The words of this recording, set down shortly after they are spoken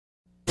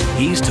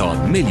He's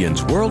taught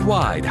millions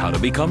worldwide how to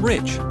become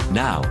rich.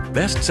 Now,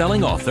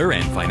 best-selling author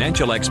and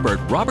financial expert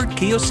Robert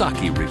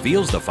Kiyosaki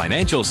reveals the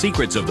financial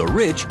secrets of the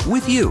rich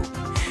with you.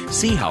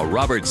 See how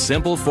Robert's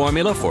simple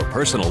formula for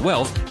personal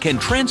wealth can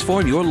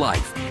transform your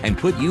life and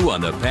put you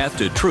on the path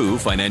to true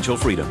financial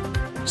freedom.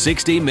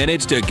 60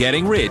 Minutes to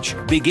Getting Rich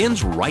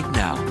begins right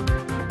now.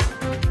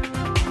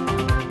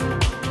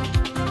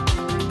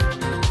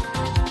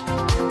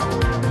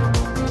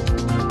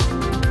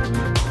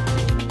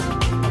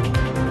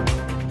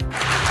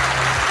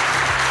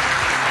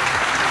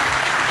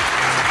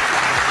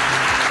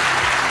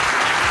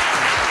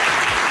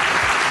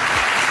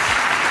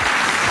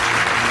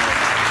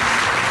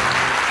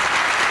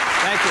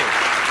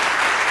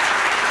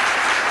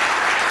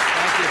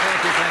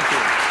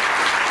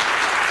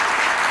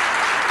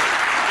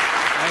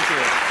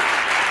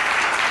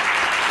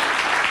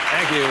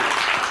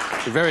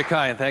 You're very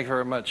kind. Thank you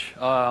very much.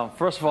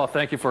 First of all,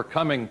 thank you for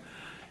coming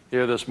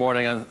here this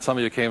morning, and some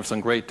of you came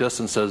some great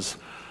distances.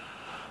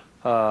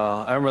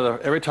 I remember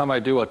every time I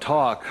do a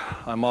talk,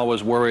 I'm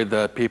always worried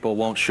that people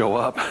won't show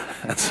up,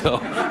 and so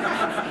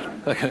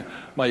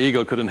my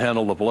ego couldn't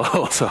handle the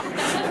blow. So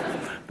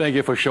thank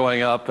you for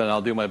showing up, and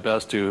I'll do my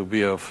best to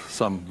be of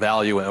some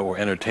value or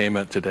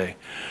entertainment today.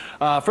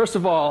 First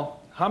of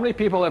all, how many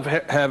people have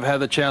had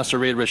the chance to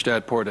read Rich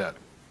Dad, Poor Dad?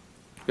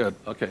 Good.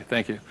 Okay,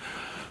 thank you.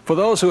 For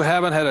those who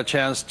haven't had a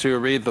chance to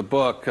read the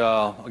book,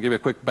 I'll give you a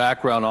quick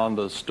background on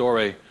the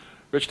story.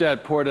 Rich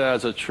Dad, Poor Dad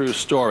is a true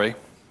story,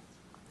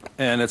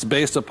 and it's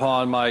based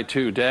upon my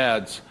two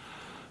dads.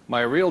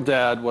 My real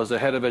dad was the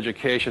head of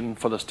education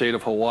for the state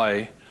of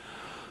Hawaii,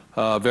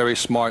 a very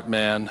smart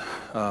man.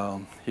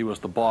 He was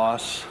the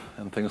boss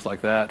and things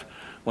like that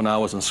when I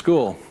was in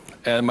school.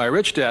 And my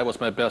rich dad was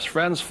my best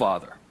friend's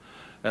father.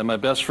 And my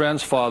best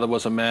friend's father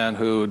was a man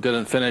who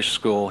didn't finish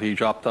school. He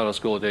dropped out of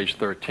school at age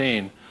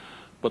 13.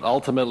 But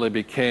ultimately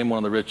became one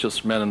of the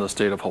richest men in the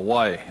state of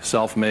Hawaii.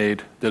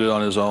 Self-made, did it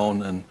on his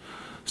own, and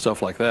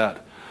stuff like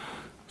that.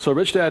 So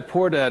Rich Dad,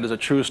 Poor Dad is a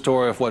true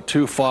story of what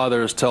two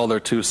fathers tell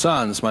their two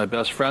sons, my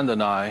best friend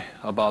and I,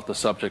 about the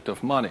subject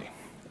of money.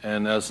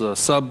 And as the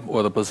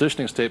the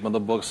positioning statement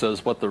of the book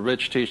says, what the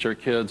rich teach their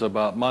kids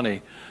about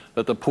money,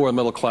 that the poor and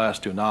middle class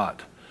do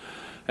not.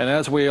 And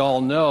as we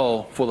all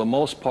know, for the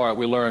most part,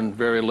 we learn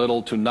very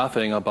little to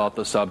nothing about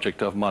the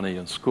subject of money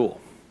in school.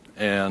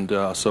 And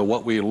so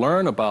what we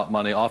learn about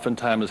money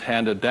oftentimes is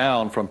handed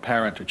down from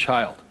parent to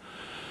child.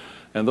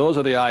 And those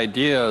are the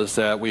ideas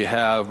that we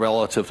have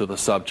relative to the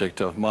subject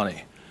of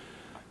money.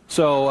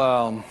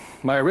 So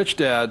my rich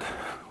dad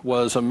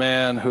was a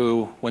man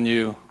who,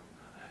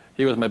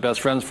 he was my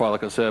best friend's father,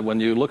 like I said, when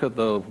you look at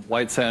the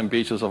white sand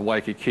beaches of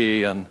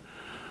Waikiki and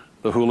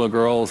the hula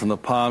girls and the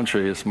palm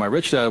trees, my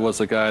rich dad was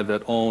the guy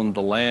that owned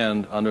the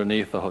land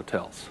underneath the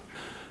hotels.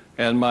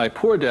 And my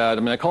poor dad,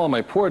 I call him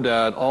my poor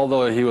dad,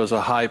 although he was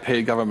a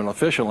high-paid government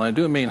official, and I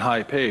do mean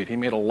high-paid. He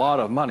made a lot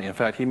of money. In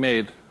fact, he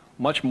made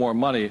much more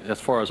money as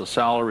far as a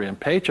salary and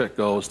paycheck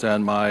goes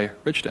than my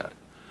rich dad.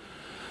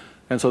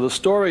 And so the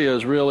story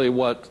is really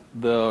what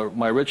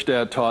my rich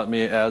dad taught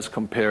me as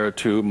compared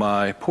to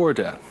my poor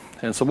dad.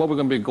 And so what we're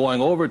going to be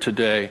going over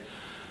today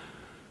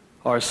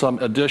are some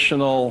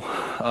additional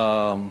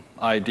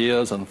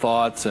ideas and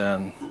thoughts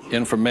and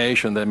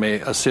information that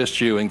may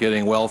assist you in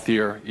getting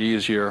wealthier,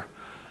 easier,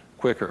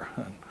 quicker.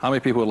 How many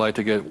people would like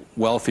to get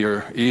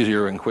wealthier,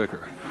 easier, and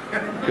quicker?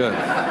 Good,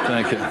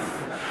 thank you.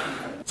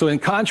 So in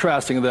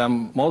contrasting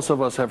them, most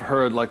of us have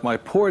heard, like my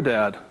poor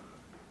dad,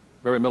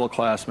 very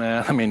middle-class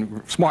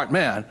man, smart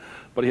man,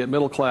 but he had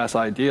middle-class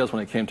ideas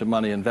when it came to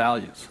money and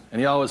values.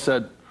 And he always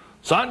said,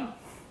 son,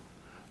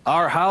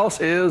 our house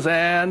is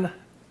an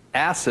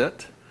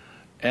asset,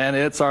 and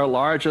it's our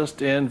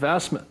largest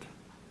investment.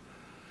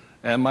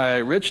 And my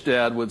rich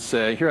dad would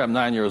say, here I'm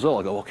 9 years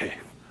old, I go, okay,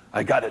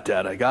 I got it,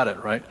 Dad, I got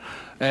it, right?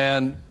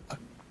 And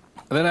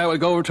then I would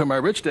go over to my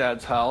rich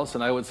dad's house,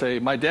 and I would say,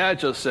 my dad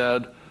just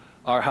said,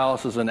 our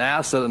house is an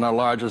asset and our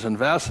largest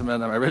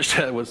investment. And my rich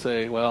dad would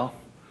say, well,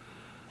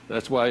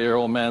 that's why your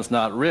old man's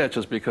not rich,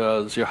 is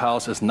because your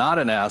house is not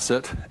an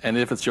asset, and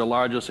if it's your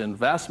largest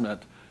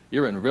investment,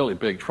 you're in really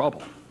big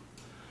trouble.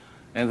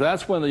 And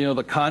that's when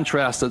the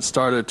contrast that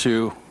started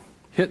to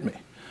hit me.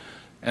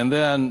 And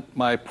then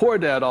my poor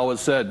dad always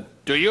said,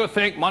 do you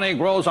think money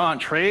grows on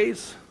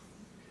trees?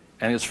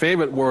 And his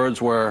favorite words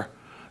were,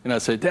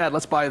 I'd say, Dad,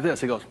 let's buy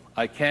this. He goes,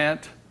 I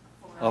can't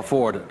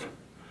afford it.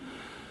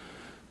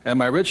 And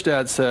my rich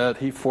dad said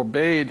he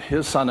forbade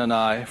his son and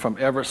I from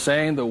ever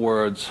saying the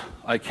words,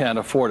 I can't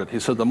afford it. He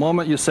said, the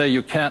moment you say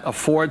you can't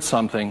afford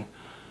something,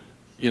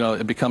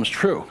 it becomes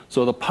true.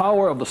 So the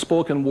power of the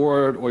spoken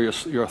word or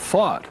your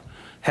thought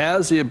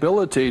has the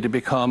ability to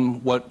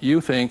become what you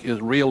think is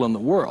real in the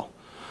world.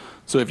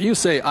 So if you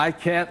say, I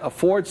can't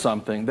afford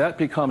something, that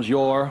becomes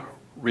your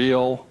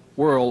real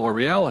world or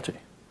reality.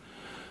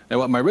 And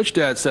what my rich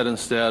dad said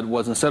instead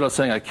was, instead of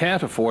saying I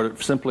can't afford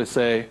it, simply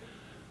say,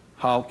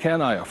 how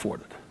can I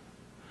afford it?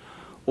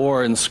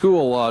 Or in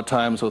school, a lot of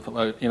times,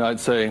 I'd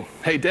say,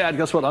 hey, Dad,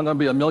 guess what? I'm going to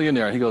be a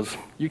millionaire. He goes,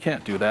 you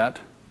can't do that.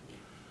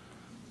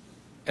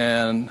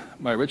 And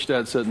my rich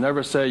dad said,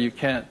 never say you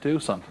can't do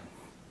something.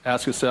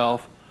 Ask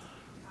yourself,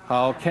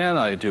 how can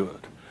I do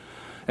it?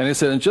 And he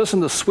said, and just in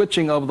the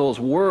switching of those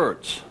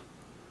words,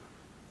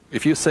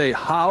 if you say,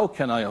 how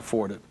can I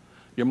afford it,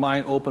 your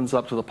mind opens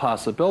up to the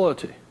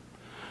possibility.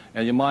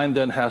 And your mind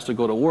then has to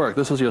go to work.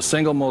 This is your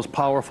single most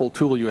powerful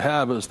tool you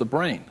have is the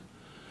brain.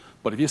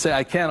 But if you say,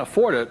 I can't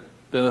afford it,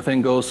 then the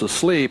thing goes to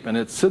sleep and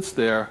it sits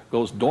there,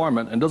 goes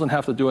dormant, and doesn't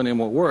have to do any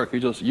more work.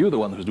 You're the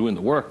one who's doing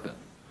the work then.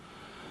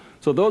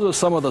 So those are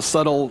some of the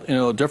subtle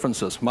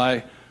differences.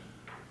 My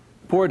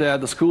poor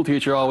dad, the school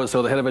teacher,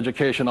 the head of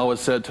education, always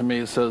said to me,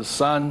 he says,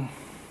 son,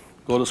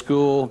 go to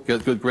school,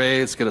 get good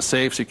grades, get a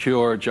safe,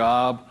 secure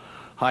job,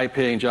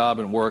 high-paying job,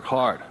 and work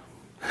hard.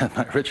 And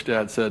my rich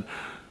dad said,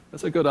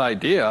 that's a good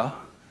idea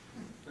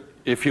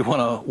if you want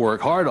to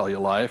work hard all your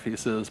life. He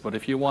says, but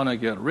if you want to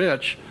get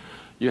rich,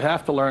 you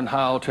have to learn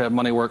how to have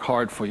money work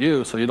hard for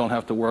you so you don't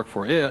have to work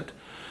for it.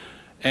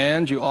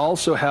 And you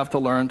also have to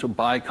learn to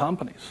buy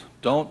companies.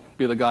 Don't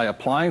be the guy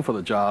applying for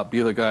the job,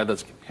 be the guy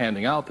that's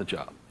handing out the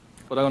job.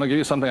 But I want to give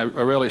you something I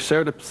rarely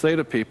say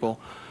to people,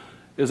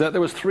 is that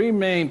there was 3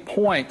 main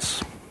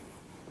points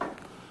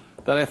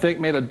that I think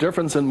made a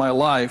difference in my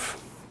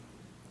life.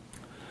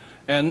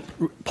 And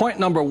point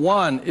number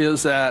 1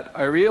 is that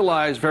I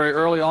realized very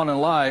early on in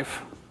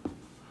life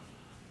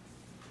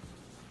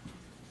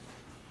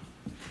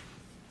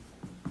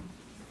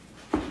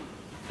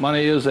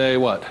money is a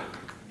what?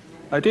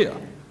 Idea.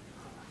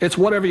 It's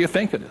whatever you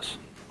think it is.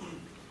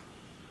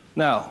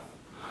 Now,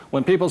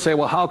 when people say,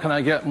 well, how can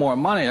I get more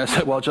money? I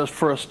say, well, just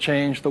first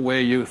change the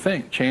way you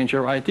think. Change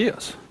your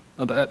ideas.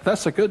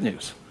 That's the good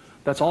news.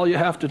 That's all you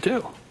have to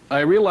do. I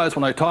realize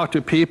when I talk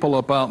to people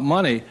about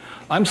money,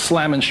 I'm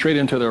slamming straight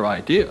into their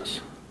ideas.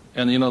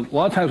 And a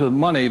lot of times with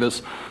money,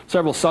 there's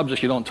several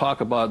subjects you don't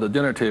talk about at the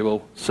dinner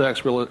table: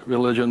 sex,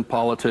 religion,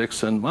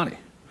 politics, and money,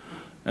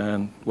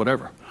 and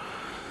whatever.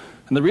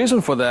 And the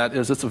reason for that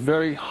is it's a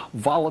very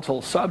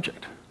volatile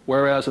subject.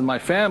 Whereas in my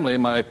family,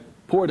 my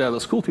poor dad, the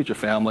school teacher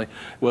family,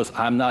 was,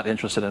 I'm not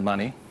interested in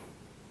money.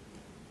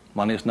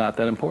 Money is not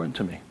that important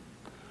to me.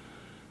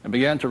 I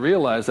began to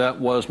realize that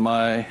was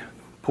my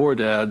poor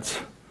dad's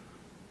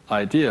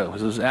idea,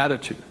 was his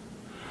attitude.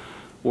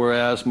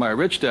 Whereas my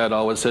rich dad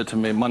always said to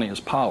me, money is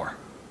power.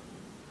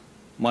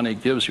 Money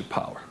gives you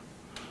power.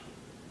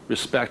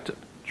 Respect it.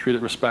 Treat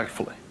it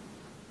respectfully.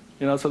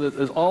 So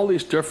there's all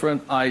these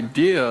different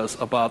ideas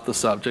about the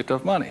subject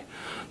of money.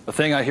 The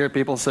thing I hear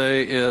people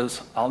say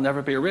is, I'll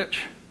never be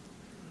rich.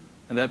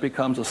 And that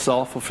becomes a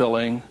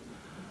self-fulfilling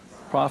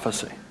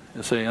prophecy,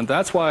 you see. And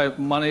that's why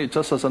money,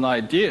 just as an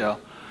idea,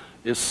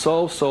 is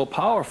so, so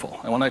powerful.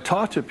 And when I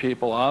talk to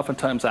people, I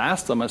oftentimes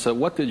ask them, I said,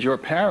 what did your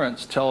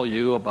parents tell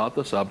you about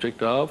the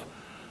subject of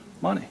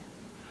money?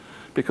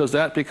 Because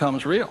that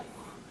becomes real.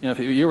 If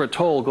you were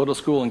told, go to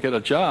school and get a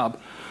job,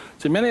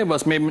 see, many of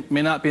us may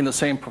not be in the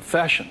same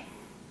profession,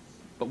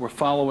 but we're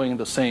following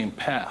the same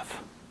path.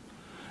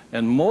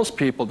 And most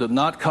people did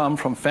not come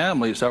from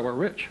families that were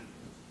rich.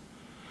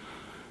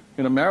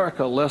 In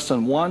America, less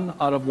than 1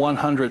 out of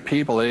 100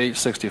 people at age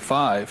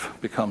 65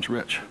 becomes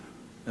rich.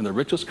 In the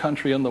richest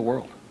country in the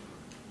world.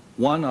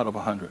 1 out of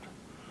 100.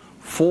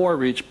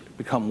 4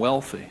 become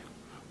wealthy.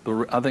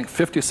 I think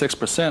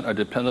 56% are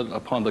dependent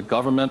upon the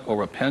government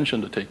or a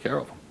pension to take care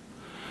of them.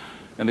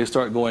 And they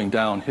start going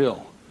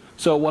downhill.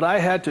 So what I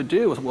had to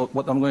do,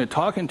 what I'm going to be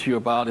talking to you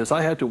about, is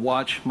I had to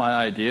watch my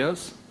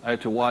ideas, I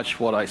had to watch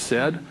what I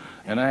said,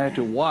 and I had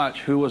to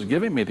watch who was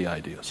giving me the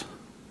ideas.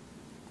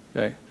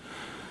 Okay?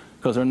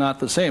 Because they're not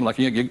the same. Like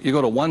you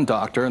go to one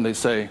doctor and they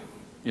say,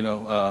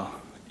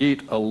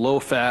 eat a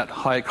low-fat,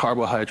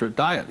 high-carbohydrate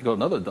diet. You go to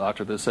another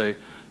doctor, they say,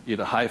 eat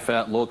a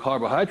high-fat,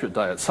 low-carbohydrate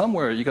diet.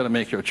 Somewhere you got to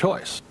make your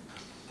choice.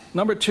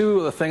 Number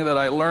 2, the thing that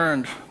I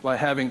learned by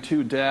having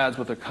 2 dads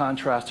with their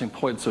contrasting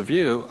points of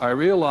view, I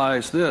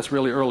realized this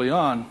really early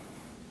on.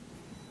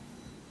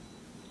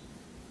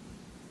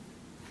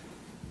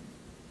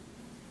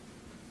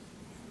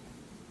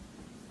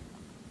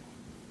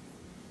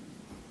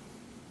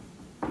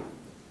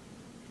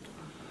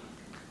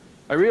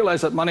 I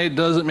realized that money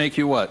doesn't make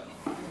you what?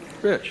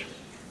 Rich.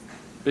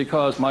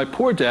 Because my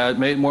poor dad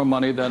made more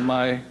money than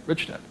my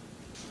rich dad.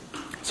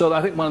 So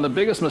I think one of the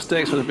biggest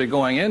mistakes we've been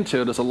going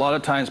into is a lot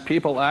of times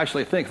people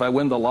actually think if I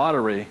win the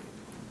lottery,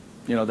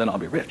 then I'll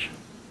be rich.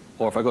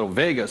 Or if I go to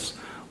Vegas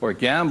or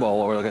gamble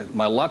or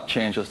my luck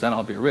changes, then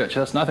I'll be rich. It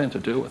has nothing to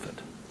do with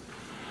it.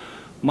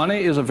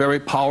 Money is a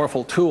very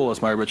powerful tool,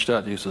 as my rich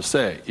dad used to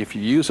say. If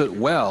you use it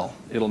well,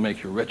 it'll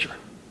make you richer.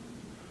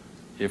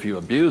 If you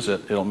abuse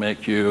it, it'll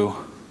make you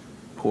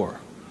poor.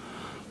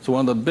 So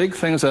one of the big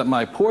things that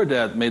my poor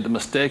dad made the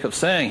mistake of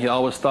saying, he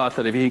always thought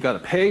that if he got a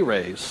pay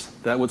raise,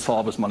 that would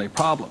solve his money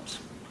problems.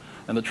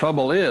 And the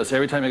trouble is,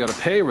 every time he got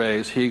a pay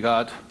raise, he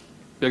got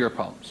bigger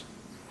problems.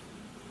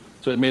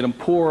 So it made him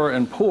poorer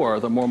and poorer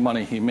the more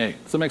money he made.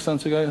 Does that make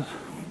sense, you guys?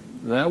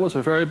 That was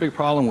a very big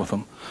problem with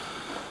him.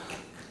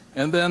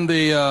 And then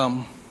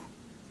the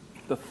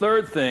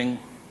third thing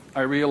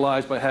I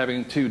realized by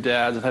having 2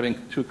 dads and having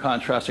 2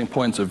 contrasting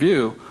points of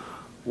view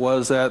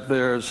was that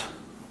there's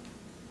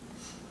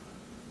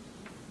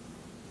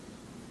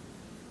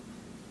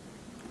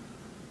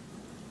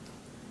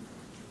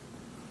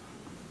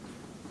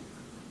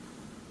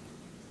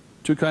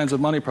Two kinds of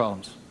money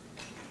problems.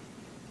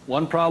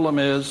 One problem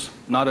is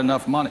not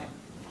enough money.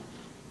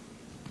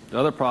 The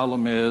other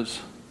problem is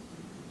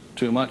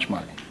too much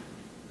money.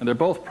 And they're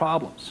both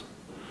problems.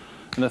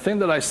 And the thing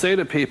that I say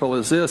to people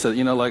is this, that,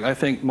 like I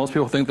think most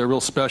people think they're real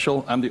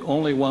special. I'm the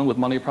only one with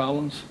money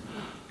problems.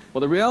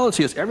 Well, the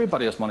reality is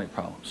everybody has money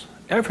problems.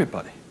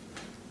 Everybody.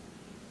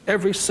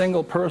 Every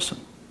single person.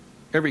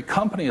 Every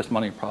company has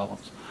money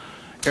problems.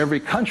 Every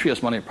country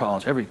has money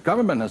problems. Every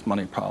government has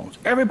money problems.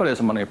 Everybody has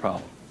a money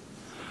problem.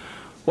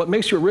 What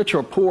makes you rich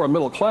or poor or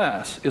middle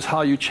class is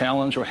how you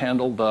challenge or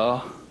handle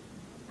the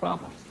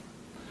problem.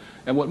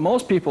 And what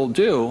most people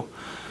do,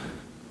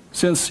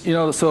 since,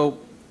 so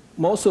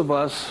most of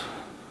us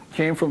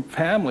came from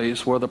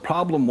families where the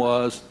problem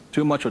was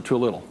too much or too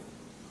little.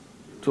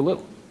 Too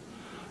little.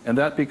 And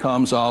that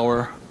becomes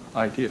our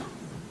idea.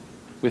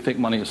 We think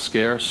money is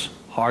scarce,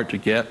 hard to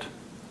get,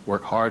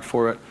 work hard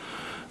for it.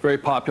 Very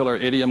popular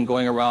idiom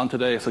going around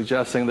today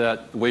suggesting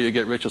that the way you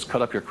get rich is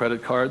cut up your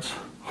credit cards.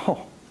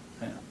 Oh,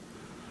 man.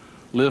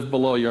 Live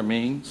below your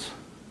means.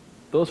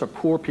 Those are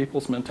poor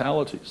people's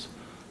mentalities.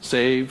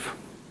 Save,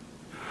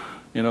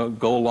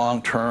 go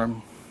long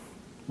term,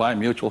 buy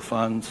mutual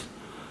funds.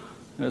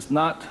 And it's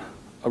not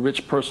a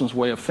rich person's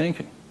way of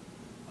thinking.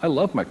 I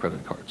love my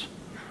credit cards.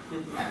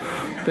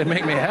 They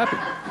make me happy.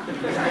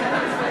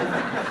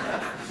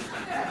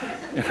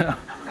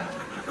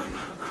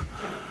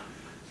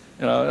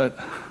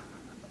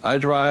 I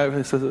drive,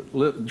 it says,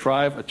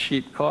 drive a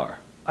cheap car.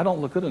 I don't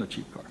look good in a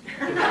cheap car.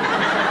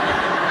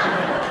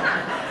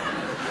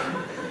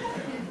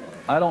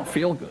 I don't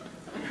feel good.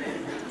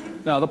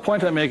 Now, the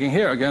point I'm making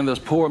here, again, there's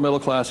poor, middle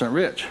class, and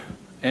rich.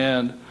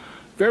 And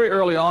very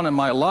early on in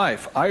my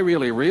life, I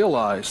really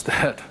realized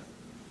that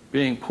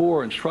being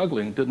poor and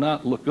struggling did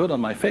not look good on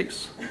my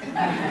face.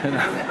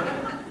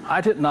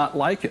 I did not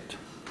like it.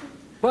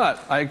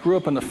 But I grew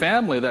up in a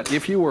family that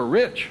if you were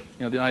rich,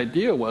 the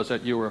idea was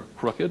that you were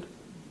crooked,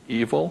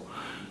 evil,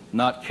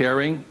 not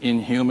caring,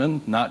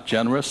 inhuman, not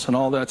generous, and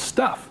all that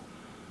stuff.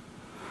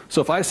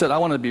 So if I said I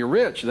want to be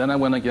rich, then I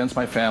went against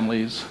my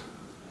family's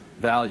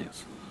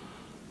values.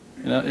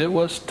 It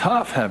was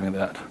tough having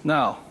that.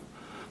 Now,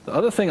 the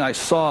other thing I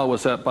saw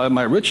was that by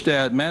my rich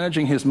dad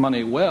managing his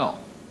money well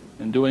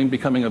and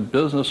becoming a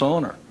business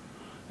owner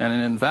and an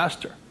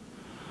investor,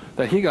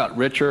 that he got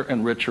richer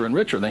and richer and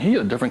richer. Then he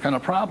had a different kind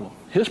of problem.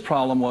 His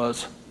problem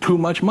was too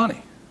much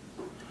money.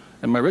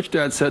 And my rich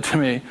dad said to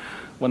me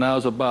when I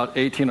was about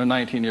 18 or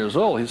 19 years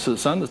old, he said,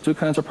 son, there's two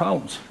kinds of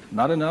problems.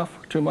 Not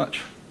enough or too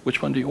much.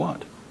 Which one do you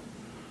want?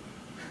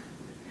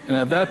 And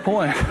at that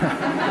point,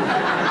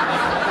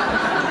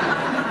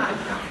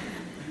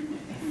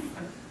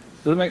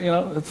 does it make,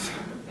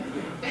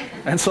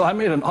 and so I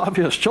made an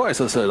obvious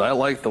choice. I said, I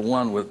like the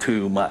one with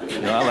too much.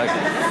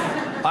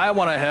 I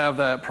want to have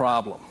that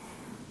problem.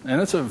 And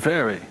it's a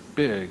very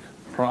big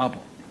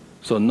problem.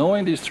 So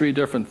knowing these three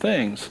different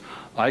things,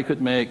 I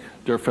could make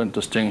different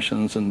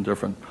distinctions and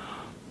different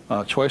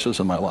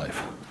choices in my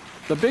life.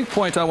 The big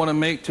point I want to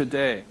make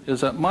today is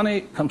that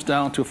money comes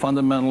down to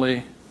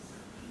fundamentally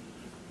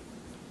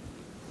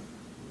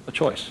a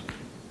choice.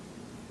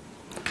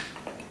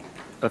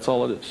 That's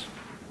all it is.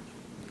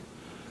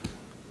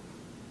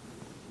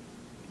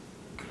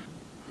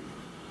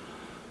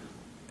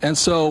 And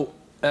so,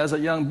 as a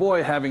young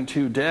boy having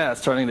two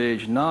dads starting at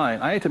age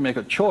 9, I had to make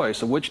a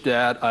choice of which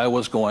dad I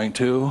was going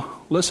to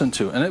listen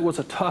to. And it was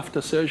a tough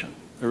decision.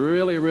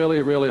 Really,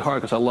 really, really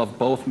hard because I loved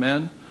both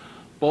men.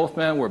 Both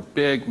men were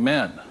big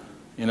men.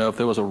 If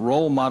there was a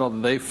role model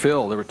that they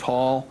filled, they were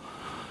tall,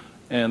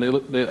 and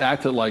they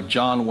acted like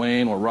John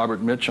Wayne or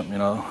Robert Mitchum,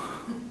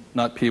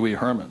 not Pee Wee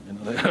Herman.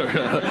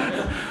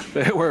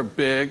 They were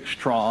big,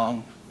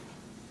 strong,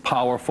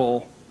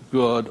 powerful,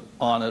 good,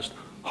 honest,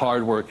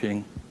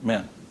 hardworking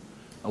men.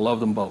 I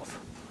love them both.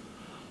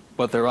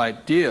 But their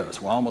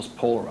ideas were almost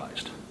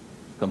polarized,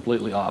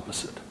 completely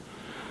opposite.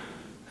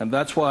 And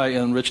that's why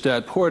in Rich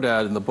Dad, Poor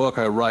Dad, in the book,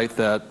 I write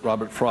that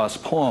Robert Frost's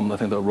poem, I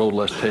think The Road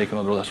Less Taken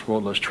or The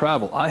Road Less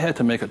Traveled, I had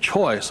to make a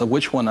choice of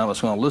which one I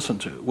was going to listen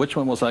to. Which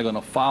one was I going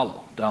to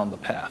follow down the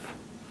path?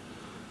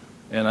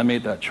 And I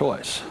made that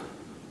choice.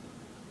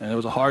 And it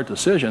was a hard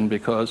decision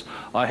because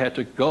I had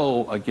to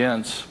go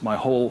against my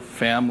whole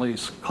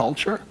family's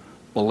culture,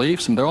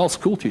 beliefs, and they're all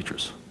school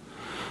teachers.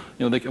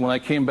 When I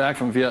came back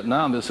from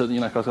Vietnam, they said,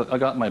 I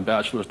got my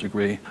bachelor's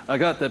degree. I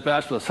got that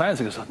Bachelor of Science.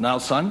 They said, now,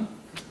 son,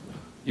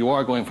 you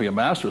are going for your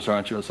master's,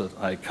 aren't you? I said,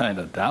 I kind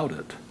of doubt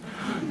it.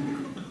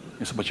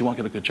 He said, but you won't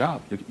get a good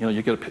job.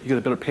 You get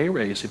a better pay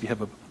raise if you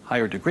have a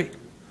higher degree.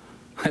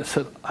 I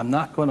said, I'm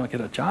not going to get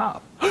a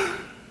job.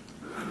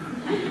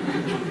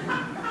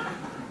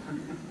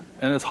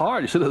 And it's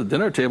hard. You sit at the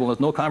dinner table and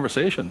there's no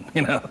conversation,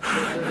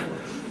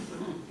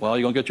 Well,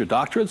 you going to get your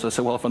doctorates? I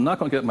said, well, if I'm not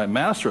going to get my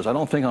master's, I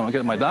don't think I'm going to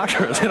get my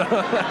doctorates.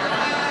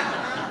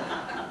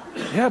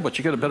 Yeah, but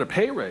you get a better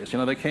pay raise.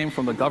 They came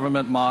from the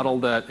government model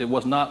that it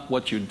was not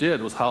what you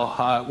did, it was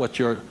what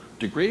your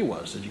degree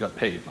was that you got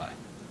paid by.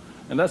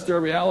 And that's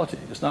their reality.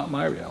 It's not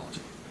my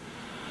reality.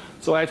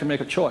 So I had to make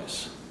a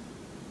choice.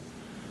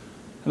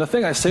 And the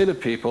thing I say to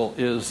people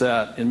is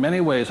that in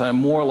many ways I'm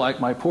more like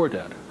my poor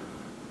dad.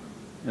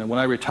 You know, when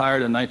I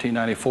retired in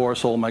 1994,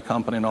 sold my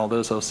company and all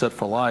this, I was set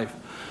for life.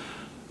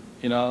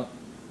 You know,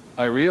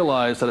 I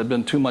realized that I'd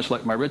been too much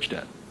like my rich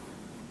dad,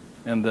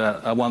 and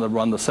that I wanted to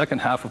run the second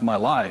half of my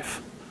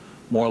life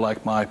more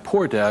like my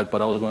poor dad,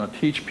 but I was going to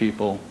teach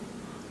people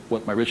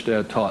what my rich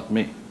dad taught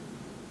me.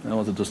 That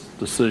was a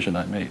decision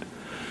I made.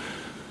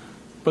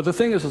 But the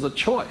thing is, it's a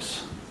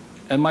choice.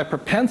 And my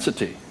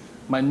propensity,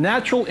 my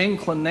natural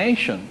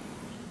inclination,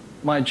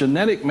 my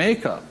genetic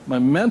makeup, my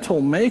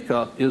mental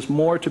makeup is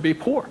more to be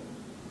poor.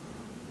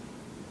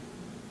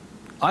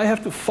 I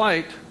have to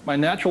fight my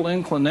natural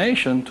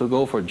inclination to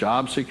go for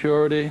job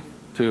security,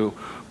 to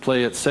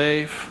play it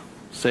safe,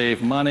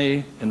 save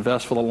money,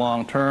 invest for the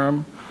long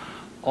term,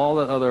 all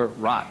that other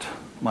rot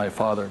my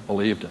father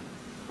believed in.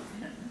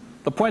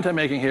 The point I'm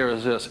making here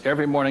is this: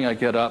 every morning I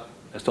get up,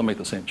 I still make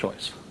the same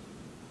choice.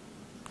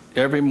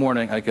 Every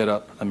morning I get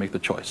up, I make the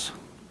choice.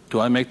 Do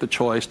I make the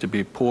choice to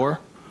be poor,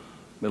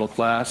 middle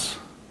class,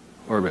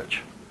 or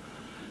rich?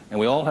 And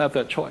we all have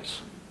that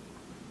choice.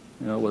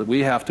 You know, we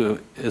have to,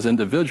 as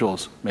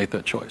individuals, make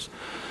that choice.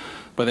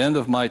 By the end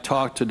of my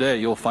talk today,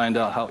 you'll find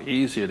out how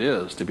easy it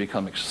is to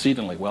become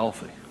exceedingly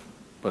wealthy.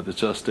 But it's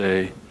just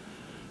a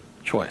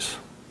choice.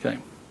 Okay?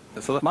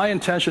 So my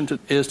intention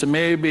is to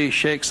maybe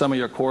shake some of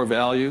your core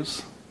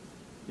values.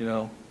 You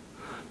know,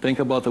 think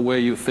about the way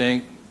you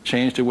think,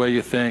 change the way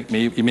you think.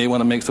 You may want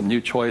to make some new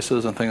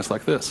choices and things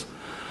like this.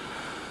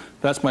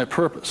 That's my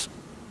purpose.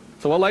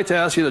 So what I'd like to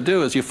ask you to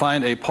do is you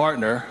find a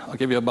partner. I'll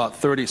give you about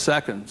 30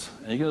 seconds,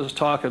 and you can just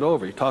talk it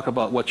over. You talk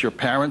about what your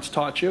parents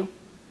taught you,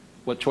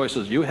 what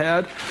choices you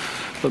had,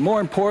 but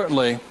more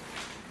importantly,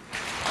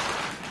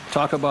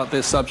 talk about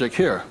this subject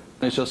here.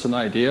 It's just an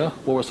idea.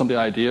 What were some of the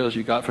ideas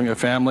you got from your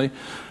family?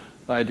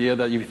 The idea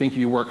that you think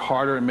you work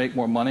harder and make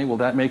more money, will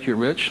that make you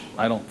rich?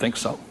 I don't think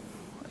so.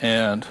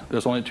 And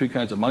there's only two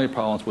kinds of money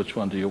problems. Which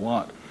one do you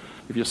want?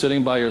 If you're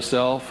sitting by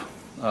yourself,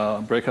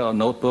 break out a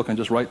notebook and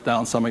just write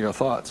down some of your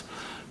thoughts.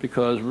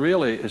 Because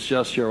really, it's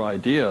just your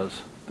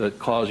ideas that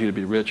cause you to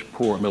be rich,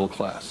 poor, middle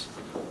class.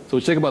 So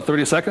we take about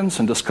 30 seconds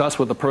and discuss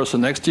with the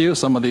person next to you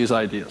some of these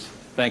ideas.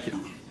 Thank you.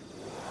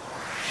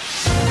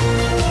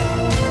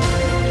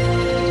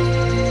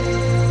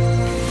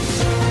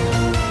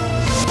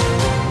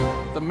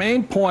 The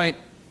main point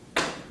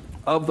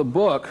of the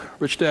book,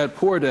 Rich Dad,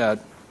 Poor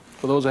Dad,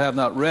 for those who have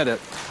not read it,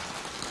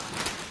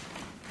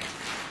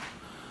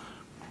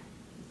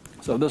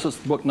 so this is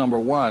book number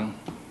 1.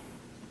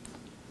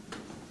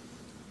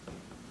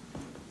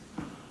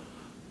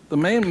 The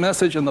main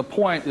message and the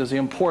point is the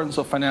importance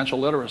of financial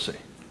literacy.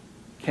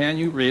 Can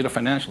you read a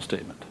financial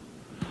statement?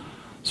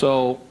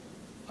 So,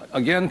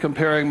 again,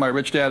 comparing my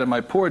rich dad and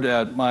my poor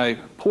dad,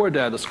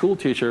 the school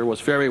teacher,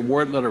 was very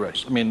word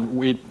literate. I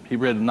mean, he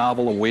read a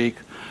novel a week.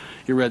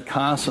 He read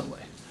constantly.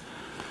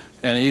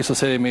 And he used to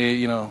say to me,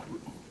 you know,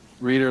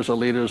 readers are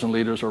leaders and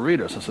leaders are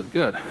readers. I said,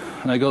 good.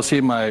 And I go see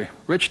my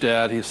rich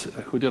dad,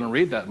 who didn't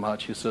read that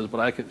much. He says,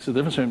 but the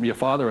difference between your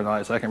father and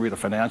I is I can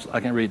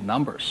read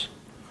numbers.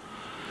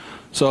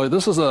 So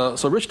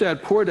so Rich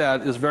Dad, Poor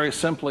Dad is very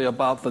simply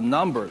about the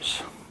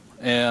numbers.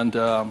 And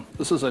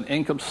this is an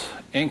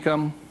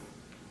income,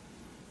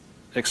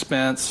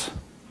 expense,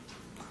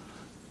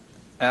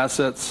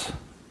 assets,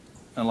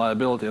 and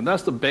liability. And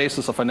that's the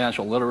basis of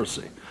financial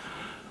literacy,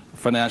 a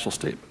financial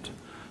statement.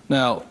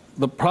 Now,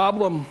 the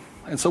problem,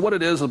 and so what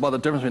it is about the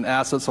difference between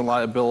assets and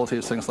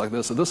liabilities, things like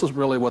this, and this is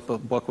really what the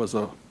book was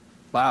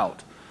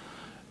about.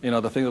 You know,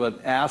 the thing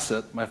about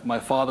asset, my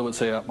father would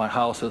say our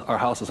house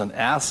is an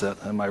asset,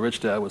 and my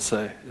rich dad would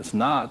say it's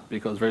not,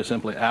 because very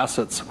simply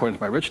assets, according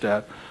to my rich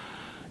dad,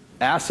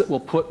 asset will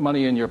put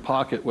money in your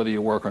pocket whether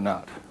you work or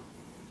not.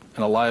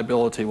 And a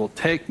liability will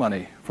take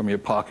money from your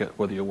pocket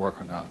whether you work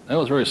or not. That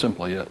was very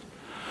simply it.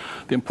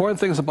 The important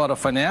things about a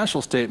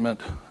financial statement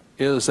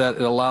is that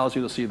it allows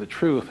you to see the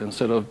truth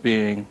instead of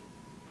being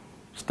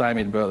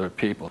stymied by other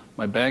people.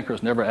 My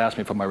bankers never asked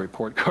me for my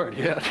report card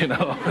yet, you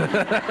know.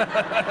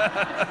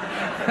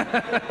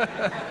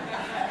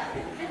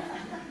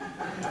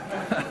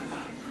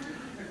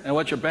 And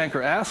what your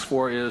banker asks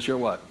for is your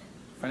what?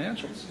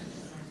 Financials.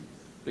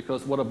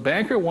 Because what a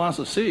banker wants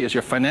to see is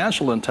your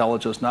financial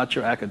intelligence, not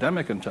your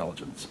academic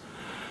intelligence.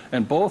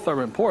 And both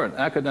are important.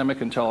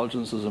 Academic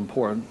intelligence is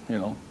important, you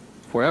know,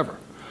 forever.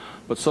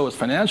 But so is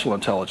financial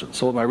intelligence.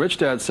 So what my rich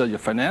dad said, your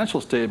financial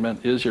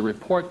statement is your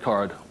report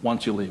card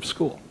once you leave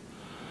school.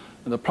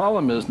 And the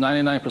problem is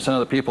 99% of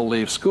the people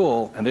leave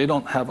school and they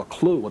don't have a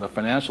clue what a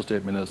financial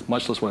statement is,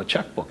 much less what a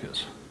checkbook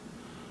is.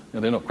 You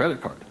know, they know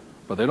credit card,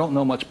 but they don't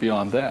know much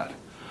beyond that.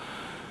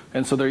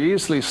 And so they're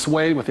easily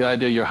swayed with the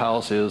idea your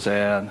house is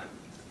an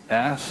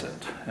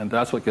asset, and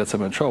that's what gets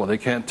them in trouble. They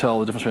can't tell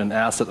the difference between an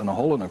asset and a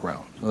hole in the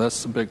ground. So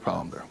that's a big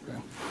problem there.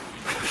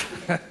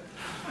 Okay?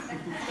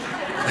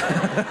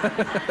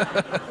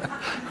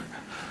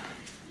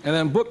 And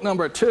then book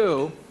number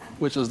 2,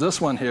 which is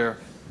this one here,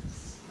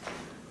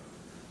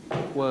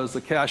 was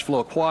the cash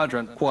flow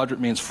quadrant.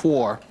 Quadrant means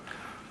 4.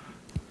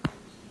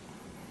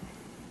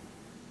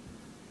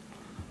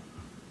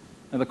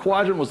 And the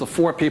quadrant was the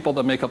 4 people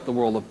that make up the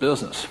world of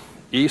business.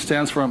 E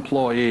stands for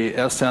employee,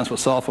 S stands for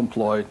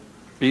self-employed,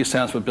 B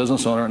stands for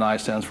business owner, and I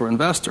stands for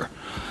investor.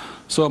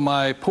 So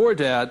my poor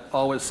dad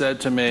always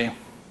said to me,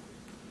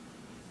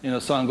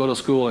 son, go to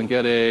school and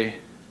get a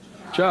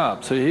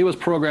job. So he was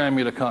programming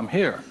me to come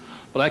here.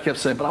 But I kept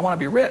saying, but I want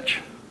to be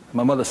rich. And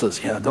my mother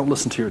says, yeah, don't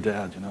listen to your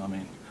dad,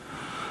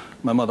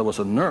 My mother was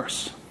a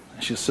nurse.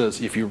 And she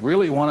says, if you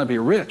really want to be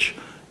rich,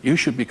 you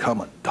should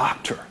become a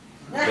doctor.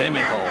 They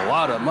make a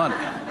lot of money.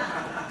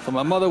 So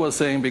my mother was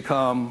saying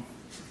become,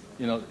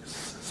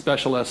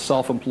 specialist,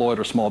 self-employed,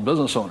 or small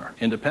business owner,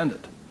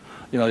 independent.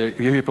 You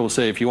hear people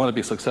say, if you want to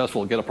be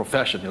successful, get a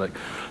profession.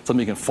 Something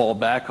you can fall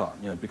back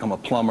on. Become a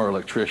plumber,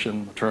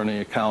 electrician, attorney,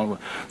 accountant,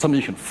 something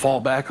you can fall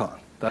back on.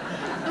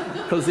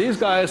 Because these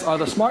guys are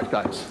the smart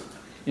guys.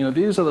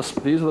 These are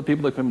the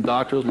people that become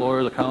doctors,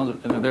 lawyers,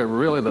 accountants, and they're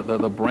really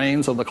the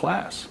brains of the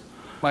class.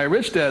 My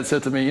rich dad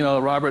said to me,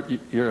 Robert,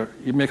 you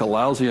make a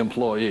lousy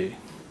employee.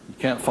 You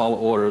can't follow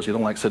orders. You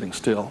don't like sitting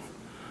still.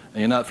 And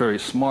you're not very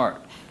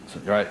smart. I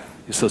said, right.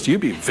 He says,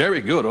 you'd be very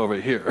good over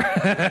here.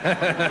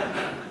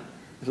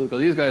 He says, because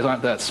these guys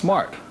aren't that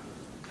smart.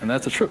 And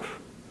that's the truth.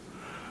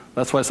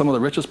 That's why some of the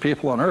richest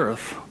people on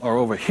earth are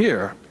over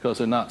here, because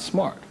they're not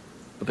smart.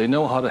 But they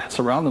know how to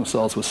surround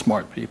themselves with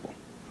smart people.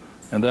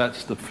 And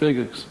that's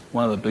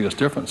one of the biggest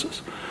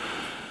differences.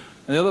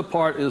 And the other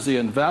part is the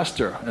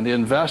investor. And the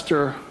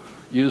investor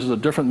uses a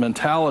different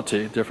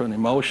mentality, different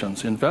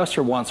emotions. The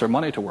investor wants their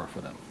money to work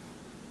for them.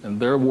 And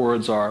their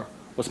words are,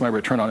 what's my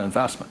return on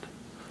investment?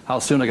 How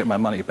soon do I get my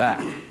money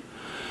back?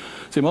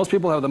 See, most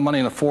people have the money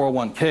in a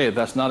 401k.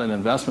 That's not an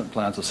investment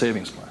plan, it's a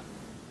savings plan.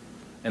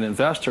 An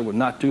investor would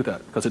not do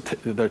that because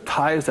it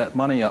ties that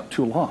money up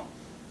too long.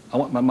 I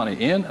want my money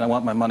in and I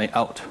want my money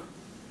out.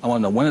 I want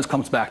to know when it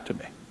comes back to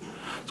me.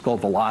 It's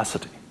called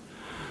velocity.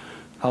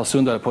 How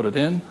soon do I put it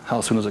in?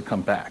 How soon does it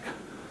come back?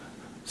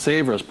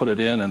 Savers put it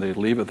in and they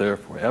leave it there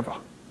forever.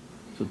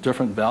 It's a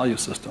different value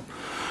system.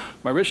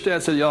 My rich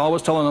dad said, you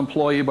always tell an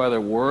employee by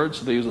their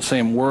words. They use the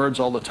same words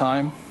all the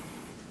time.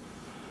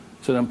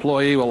 So an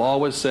employee will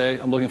always say,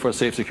 I'm looking for a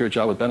safe, secure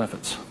job with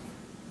benefits.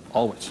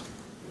 Always.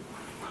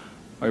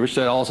 My rich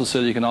dad also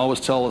said you can always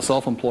tell a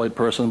self-employed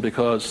person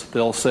because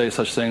they'll say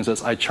such things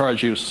as, I'm going to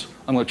charge you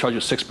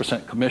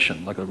 6%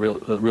 commission, like a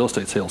real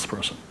estate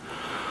salesperson,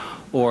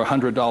 or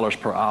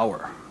 $100 per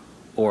hour,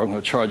 or I'm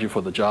going to charge you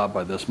for the job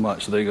by this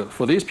much. So they go,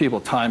 for these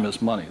people, time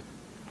is money.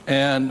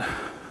 And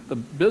the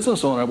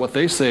business owner, what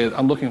they say,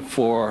 I'm looking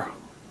for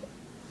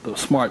the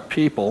smart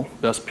people,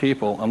 best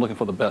people, I'm looking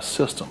for the best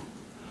system.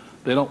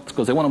 They don't,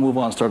 because they want to move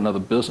on and start another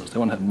business. They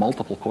want to have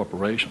multiple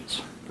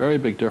corporations. Very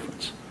big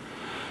difference.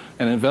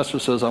 And an investor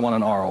says, I want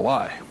an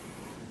ROI.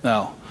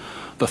 Now,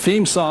 the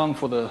theme song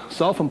for the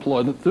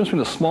self-employed, the difference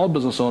between the small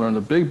business owner and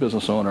the big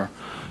business owner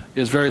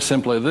is very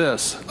simply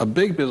this. A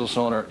big business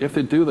owner, if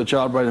they do the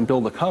job right and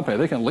build the company,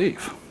 they can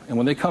leave. And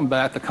when they come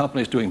back, the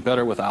company's doing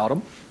better without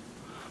them,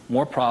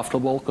 more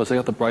profitable because they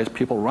have the bright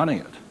people running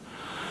it.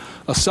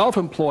 A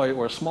self-employed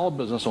or a small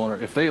business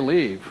owner, if they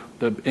leave,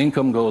 the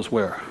income goes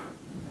where?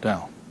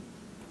 Down.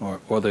 Or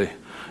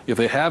if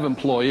they have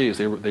employees,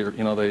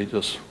 they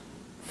just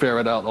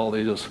ferret out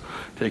they just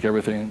take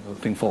everything, the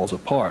thing falls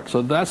apart.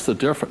 So that's the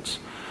difference.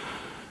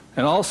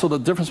 And also the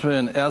difference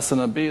between an S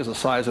and a B is the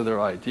size of their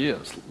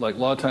ideas. Like a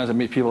lot of times I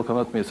meet people come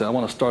up to me and say, I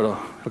want to start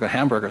a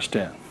hamburger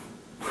stand.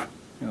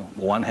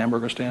 One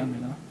hamburger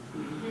stand,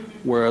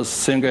 Whereas the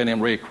same guy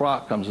named Ray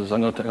Kroc comes and says,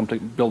 I'm going to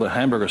build a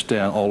hamburger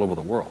stand all over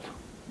the world.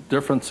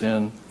 Difference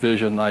in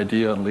vision,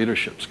 idea, and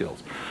leadership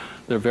skills.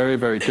 They're very,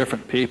 very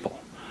different people.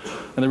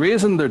 And the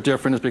reason they're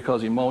different is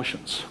because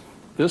emotions.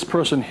 This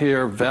person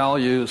here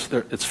values,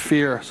 it's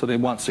fear, so they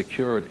want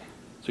security.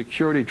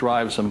 Security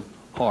drives them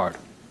hard.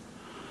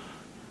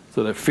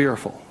 So they're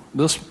fearful.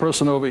 This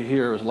person over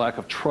here is lack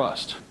of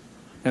trust.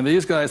 And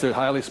these guys, they're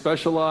highly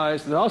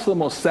specialized. They're also the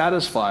most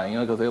satisfying,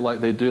 because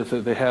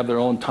they have their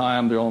own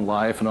time, their own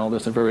life, and all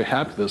this. They're very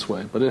happy this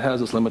way, but it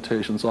has its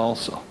limitations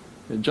also.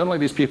 And generally,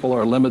 these people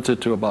are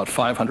limited to about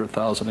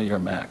 $500,000 a year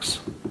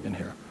max in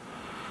here,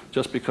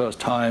 just because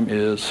time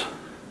is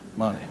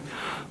money.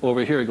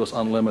 Over here, it goes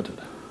unlimited,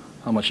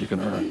 how much you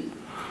can earn.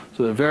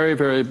 So there are very,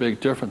 very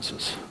big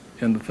differences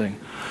in the thing.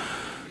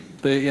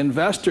 The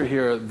investor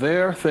here,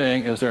 their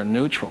thing is they're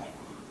neutral,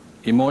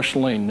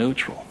 emotionally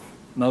neutral.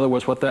 In other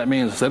words, what that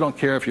means is they don't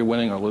care if you're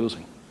winning or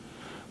losing.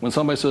 When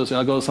somebody says,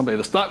 I go to somebody,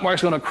 the stock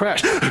market's going to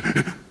crash.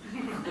 The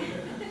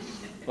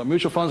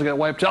mutual funds get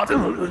wiped out.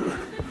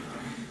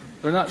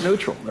 They're not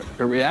neutral.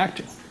 They're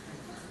reacting.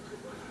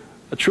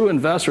 A true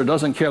investor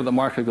doesn't care if the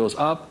market goes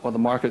up or the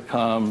market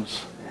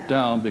comes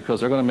down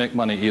because they're going to make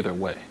money either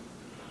way.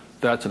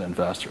 That's an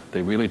investor.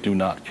 They really do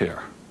not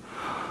care.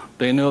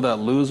 They know that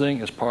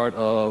losing is part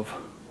of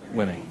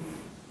winning.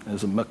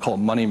 It's called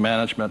money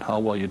management, how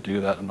well you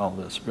do that and all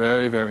this.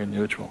 Very, very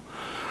neutral.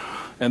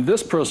 And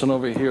this person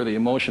over here, the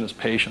emotion is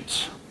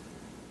patience.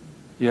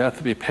 You have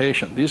to be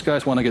patient. These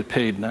guys want to get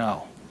paid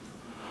now.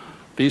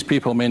 These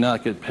people may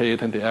not get paid, I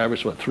think the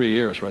average is, 3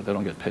 years, right? They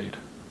don't get paid.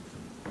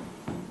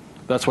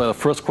 That's why the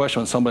first question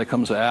when somebody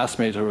comes to ask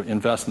me to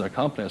invest in their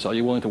company is, are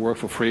you willing to work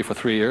for free for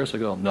 3 years? I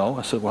go, no.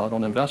 I said, well, I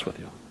don't invest with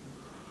you.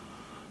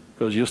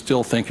 Because you're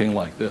still thinking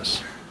like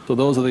this. So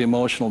those are the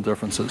emotional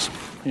differences.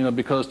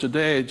 Because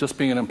today, just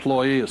being an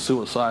employee is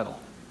suicidal.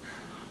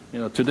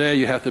 Today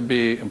you have to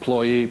be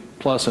employee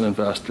plus an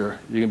investor.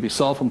 You can be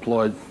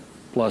self-employed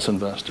plus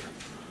investor.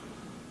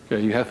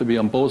 Okay, you have to be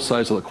on both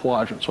sides of the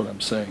quadrant, is what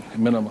I'm saying,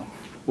 minimum.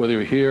 Whether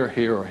you're here,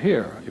 here, or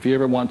here. If you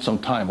ever want some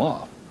time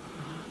off,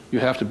 you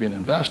have to be an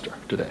investor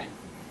today.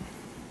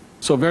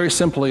 So very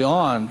simply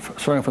on,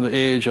 starting from the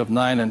age of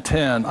 9 and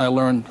 10,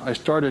 I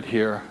started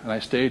here and I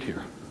stayed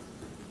here.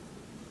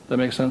 That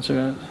makes sense, you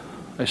guys?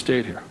 I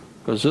stayed here.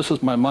 Because this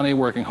is my money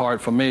working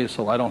hard for me,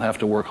 so I don't have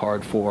to work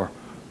hard for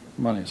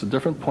money. It's a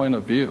different point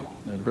of view.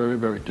 They're very,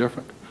 very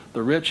different.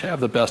 The rich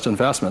have the best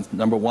investments,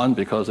 number one,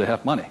 because they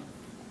have money.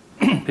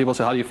 People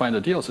say, how do you find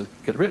a deal? I say,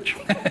 get rich.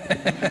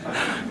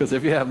 Because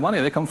if you have money,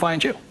 they come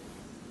find you.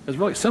 It's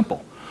really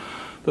simple.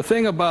 The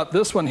thing about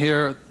this one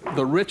here,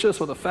 the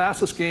richest or the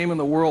fastest game in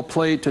the world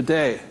played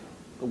today,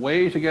 the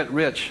way to get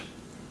rich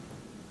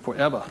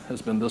forever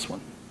has been this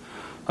one.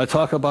 I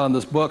talk about in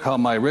this book how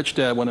my rich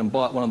dad went and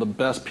bought one of the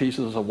best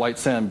pieces of white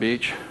sand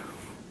beach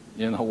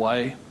in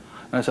Hawaii.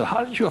 And I said,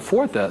 how did you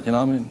afford that?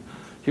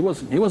 He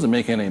wasn't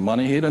making any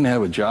money. He didn't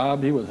have a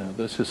job. He wasn't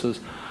this. He says,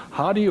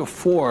 how do you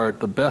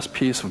afford the best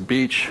piece of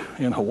beach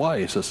in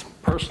Hawaii? He says,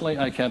 personally,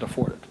 I can't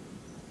afford it.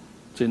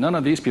 See, none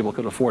of these people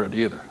could afford it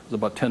either. It's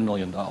about $10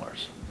 million.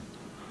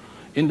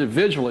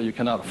 Individually, you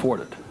cannot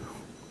afford it,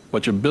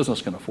 but your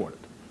business can afford it.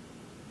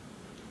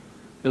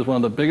 It's one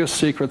of the biggest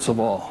secrets of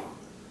all.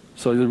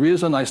 So the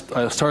reason I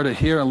started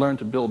here and learned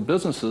to build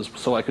businesses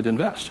so I could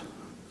invest.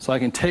 So I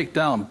can take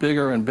down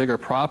bigger and bigger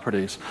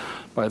properties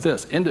by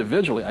this.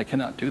 Individually, I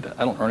cannot do that.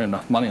 I don't earn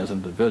enough money as an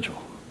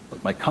individual,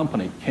 but my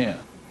company can.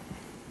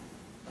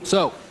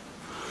 So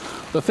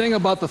the thing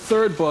about the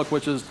third book,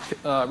 which is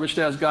Rich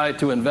Dad's Guide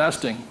to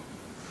Investing,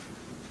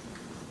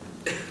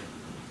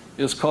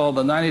 is called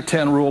the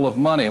 90-10 Rule of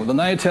Money. The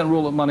 90-10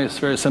 Rule of Money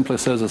very simply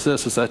says is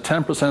this, is that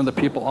 10% of the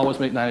people always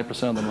make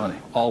 90% of the money,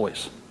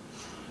 always.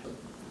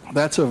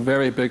 That's a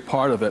very big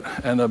part of it.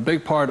 And a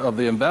big part of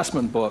the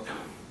investment book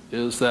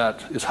is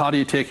how do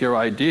you take your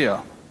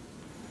idea,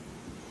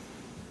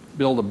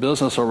 build a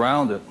business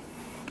around it,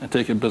 and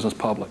take your business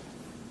public.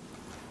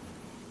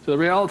 So the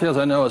reality, as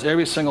I know, is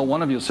every single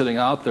one of you sitting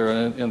out there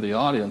in the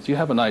audience, you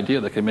have an idea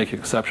that can make you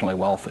exceptionally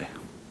wealthy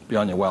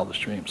beyond your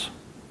wildest dreams.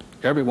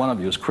 Every one of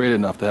you is creative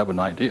enough to have an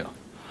idea.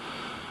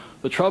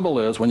 The trouble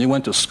is, when you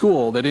went to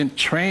school, they didn't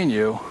train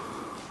you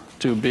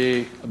to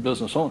be a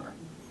business owner.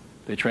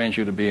 They trained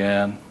you to be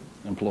an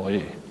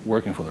employee,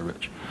 working for the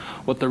rich.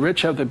 What the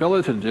rich have the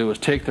ability to do is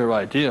take their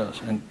ideas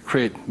and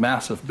create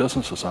massive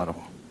businesses out of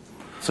them.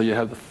 So you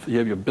have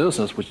your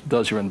business, which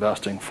does your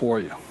investing for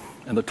you.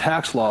 And the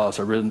tax laws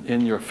are written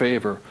in your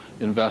favor,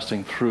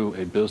 investing through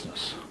a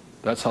business.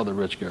 That's how the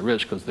rich get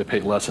rich, because they pay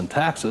less in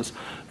taxes,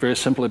 very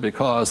simply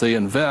because they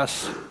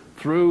invest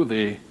through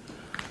the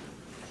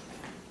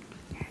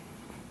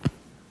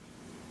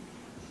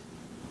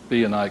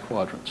B and I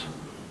quadrants.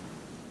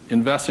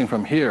 Investing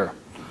from here,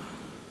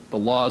 the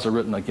laws are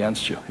written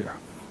against you here.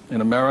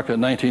 In America,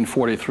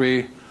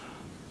 1943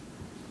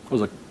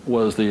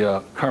 was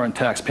the Current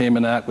Tax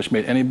Payment Act, which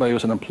made anybody who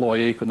was an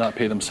employee could not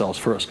pay themselves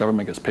first.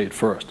 Government gets paid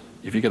first.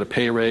 If you get a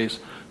pay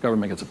raise,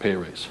 government gets a pay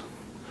raise.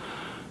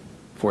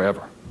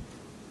 Forever.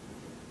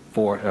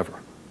 Forever.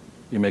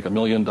 You make $1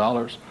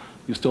 million,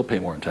 you still pay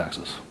more in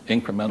taxes,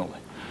 incrementally.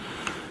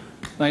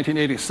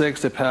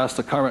 1986, they passed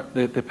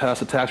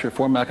the Tax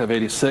Reform Act of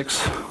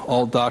 '86.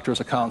 All doctors,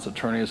 accountants,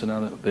 attorneys,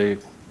 and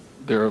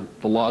the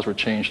laws were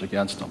changed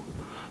against them.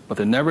 But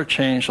they never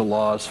changed the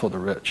laws for the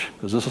rich,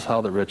 because this is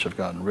how the rich have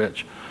gotten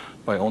rich,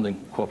 by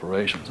owning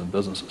corporations and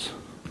businesses.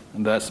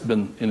 And that's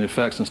been in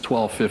effect since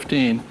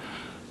 1215,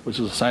 which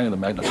is the signing of the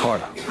Magna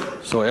Carta.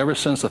 So ever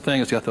since the thing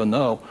is, you have to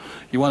know,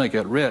 you want to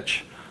get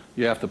rich,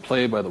 you have to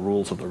play by the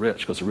rules of the rich,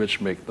 because the rich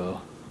make the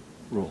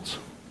rules.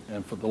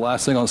 And for the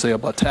last thing I'll say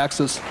about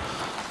taxes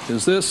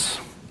is this.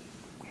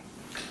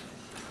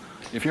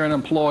 If you're an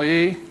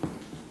employee,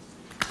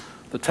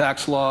 the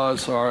tax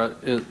laws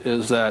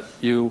is that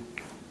your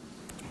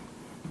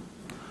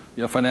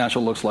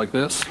financial looks like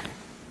this.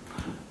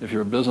 If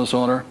you're a business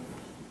owner,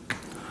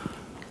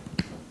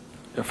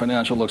 your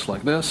financial looks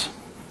like this.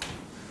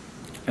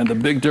 And the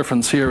big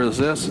difference here is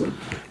this,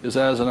 is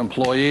as an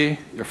employee,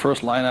 your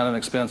first line item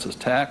expense is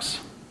tax.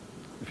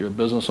 If you're a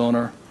business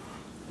owner,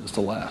 it's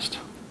the last.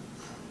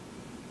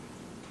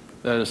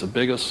 That is the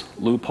biggest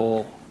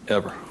loophole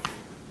ever.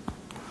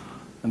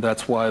 And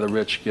that's why the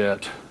rich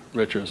get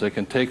richer. Is they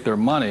can take their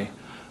money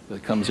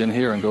that comes in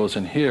here and goes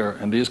in here,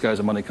 and these guys'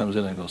 money comes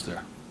in and goes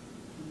there.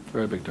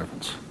 Very big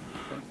difference.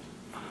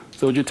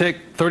 So would you take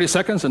 30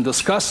 seconds and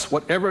discuss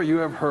whatever you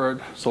have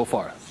heard so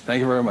far?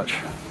 Thank you very much.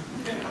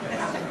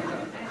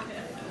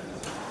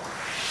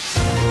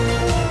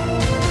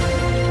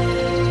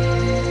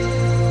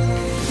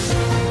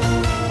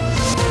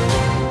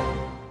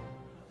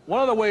 One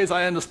of the ways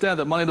I understand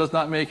that money does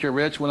not make you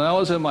rich, when I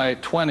was in my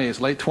 20s,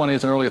 late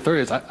 20s and early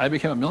 30s, I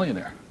became a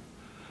millionaire.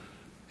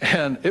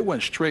 And it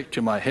went straight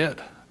to my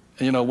head.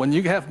 And you know, when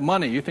you have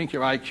money, you think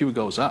your IQ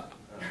goes up.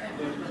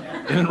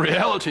 And in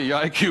reality, your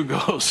IQ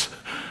goes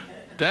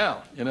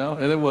down, you know.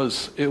 And it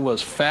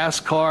was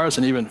fast cars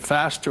and even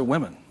faster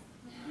women.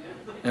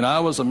 And I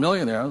was a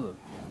millionaire,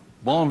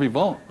 bon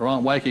vivant,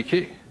 around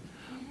Waikiki.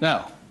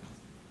 Now,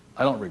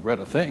 I don't regret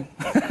a thing.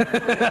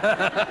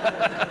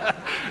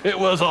 It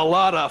was a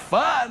lot of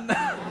fun.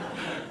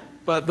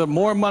 But the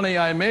more money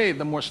I made,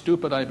 the more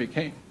stupid I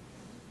became.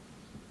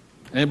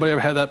 Anybody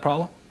ever had that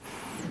problem?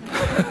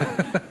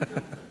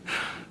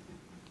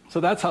 So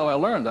that's how I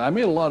learned. I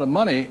made a lot of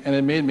money, and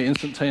it made me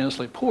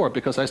instantaneously poor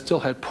because I still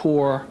had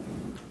poor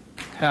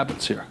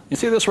habits here. You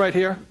see this right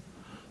here?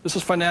 This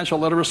is financial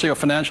literacy or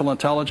financial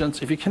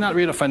intelligence. If you cannot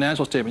read a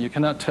financial statement, you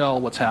cannot tell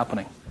what's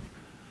happening.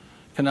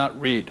 You cannot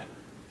read.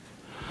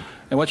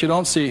 And what you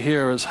don't see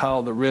here is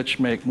how the rich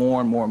make more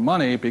and more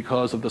money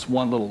because of this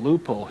one little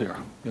loophole here.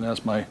 You know,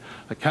 that's my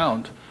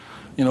account.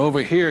 You know,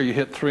 over here you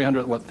hit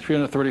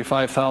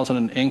 335,000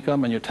 in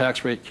income, and your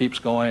tax rate keeps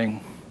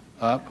going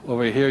up.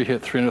 Over here you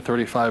hit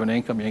 335 in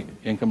income, your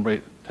income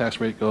rate,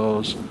 tax rate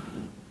goes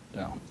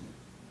down.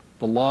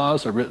 The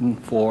laws are written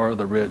for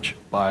the rich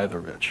by the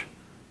rich,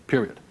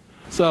 period.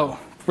 So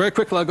very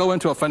quickly I'll go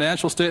into a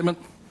financial statement,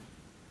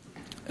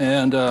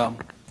 and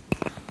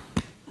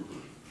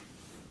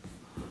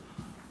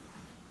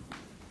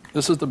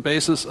this is the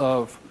basis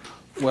of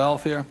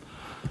wealth here.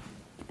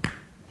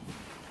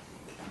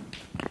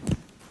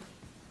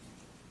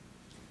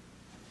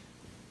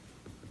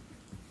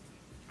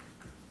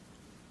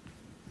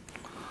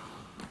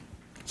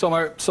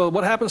 So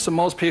what happens to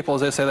most people is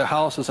they say their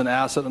house is an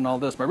asset and all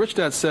this. My rich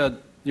dad said,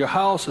 your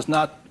house is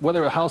not,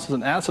 whether a house is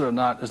an asset or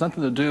not, has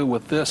nothing to do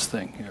with this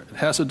thing here. It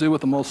has to do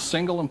with the most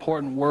single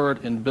important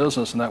word in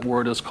business, and that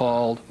word is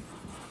called,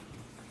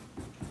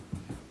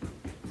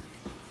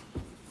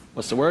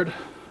 what's the word?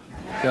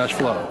 Cash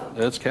flow.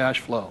 It's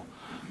cash flow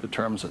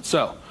determines it.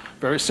 So,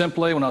 very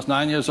simply, when I was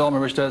 9 years old, my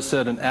rich dad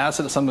said an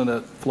asset is something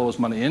that flows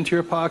money into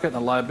your pocket, and a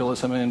liability is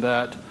something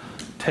that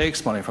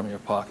takes money from your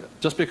pocket.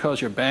 Just because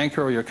your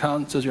banker or your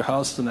accountant says your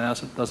house is an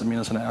asset doesn't mean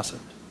it's an asset.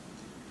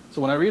 So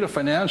when I read a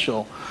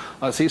financial,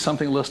 I see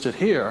something listed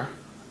here,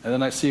 and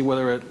then I see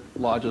whether it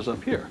lodges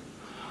up here.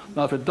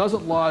 Now, if it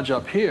doesn't lodge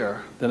up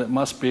here, then it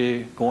must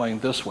be going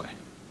this way.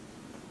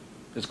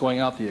 It's going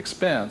out the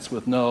expense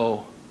with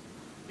no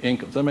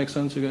income. Does that make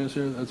sense, you guys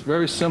here? That's a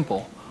very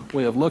simple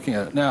way of looking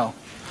at it. Now,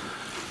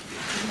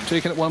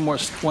 taking it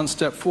one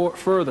step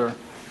further,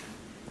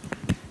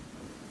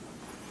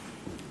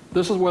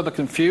 this is where the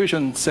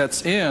confusion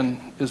sets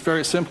in, is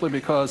very simply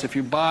because if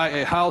you buy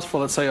a house for,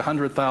 let's say,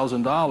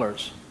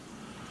 $100,000,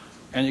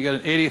 and you get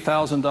an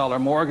 $80,000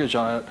 mortgage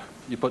on it,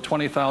 you put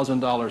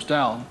 $20,000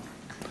 down,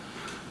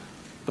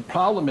 the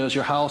problem is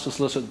your house is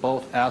listed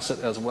both asset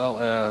as well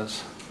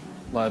as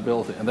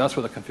liability, and that's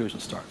where the confusion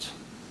starts.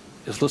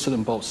 It's listed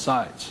in both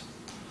sides,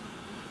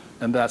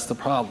 and that's the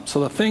problem. So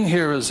the thing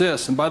here is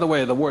this, and by the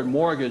way, the word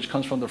mortgage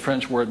comes from the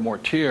French word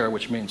mortir,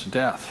 which means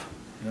death.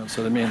 You know,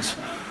 so that means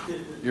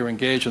you're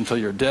engaged until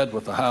you're dead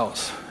with the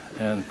house,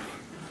 and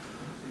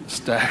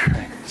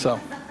staggering. So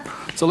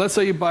let's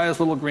say you buy this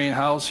little green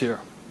house here.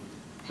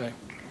 Okay.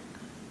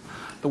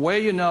 The way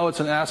you know it's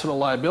an asset or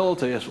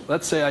liability is,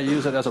 let's say I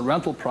use it as a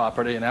rental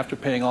property, and after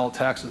paying all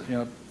taxes, you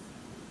know,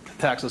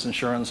 taxes,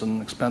 insurance,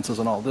 and expenses,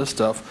 and all this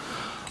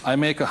stuff, I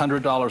make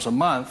 $100 a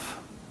month.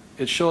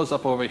 It shows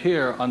up over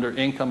here under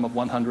income of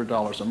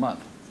 $100 a month.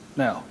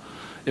 Now,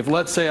 if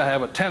let's say I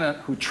have a tenant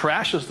who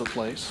trashes the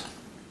place,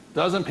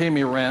 doesn't pay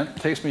me rent,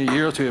 takes me a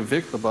year to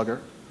evict the bugger,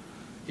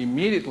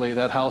 immediately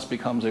that house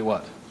becomes a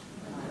what?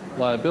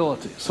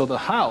 Liability. So the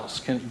house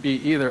can be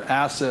either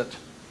asset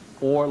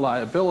or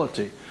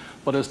liability,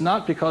 but it's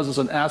not because it's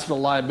an asset or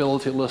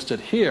liability listed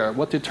here.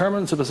 What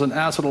determines if it's an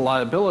asset or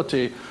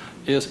liability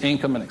is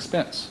income and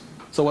expense.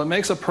 So what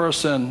makes a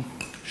person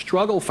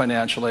struggle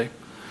financially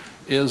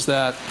is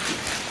that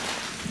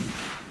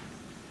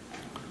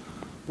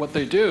what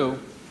they do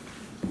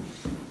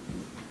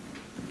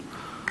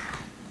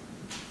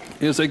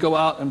is they go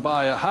out and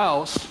buy a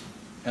house,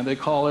 and they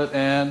call it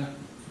an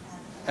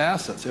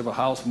asset. So you have a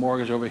house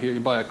mortgage over here. You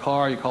buy a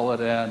car, you call it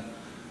an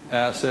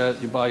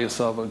asset. You buy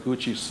yourself a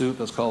Gucci suit,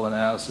 that's called an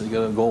asset. You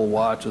get a gold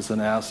watch, it's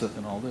an asset,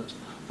 and all this.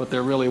 But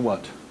they're really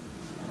what?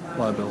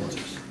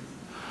 Liabilities.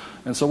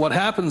 And so what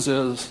happens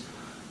is,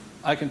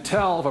 I can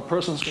tell if a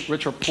person's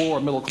rich or poor or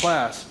middle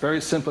class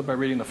very simply by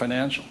reading the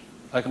financial.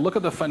 I can look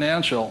at the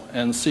financial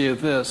and see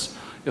this.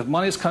 If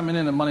money's coming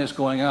in and money's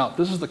going out,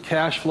 this is the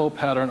cash flow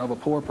pattern of a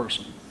poor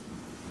person.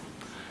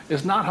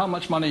 It's not how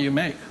much money you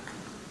make.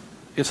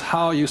 It's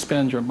how you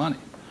spend your money.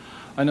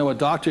 I know a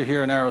doctor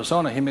here in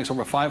Arizona, he makes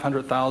over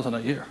 $500,000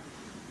 a year.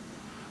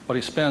 But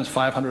he spends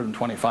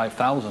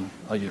 $525,000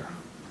 a year.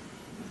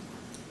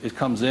 It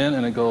comes in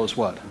and it goes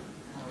what?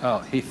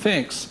 Out. He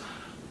thinks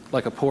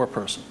like a poor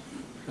person.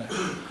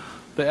 Okay.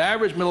 The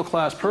average middle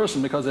class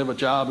person, because they have a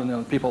job and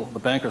the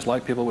bankers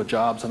like people with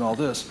jobs and all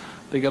this,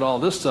 they get all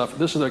this stuff.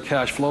 This is their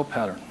cash flow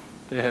pattern.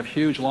 They have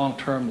huge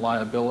long-term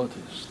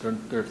liabilities.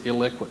 They're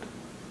illiquid.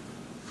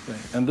 Okay?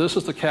 And this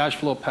is the cash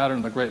flow pattern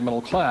of the great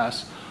middle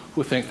class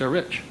who think they're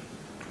rich.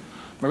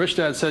 My rich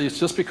dad said, it's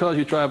just because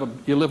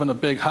you live in a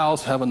big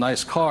house, have a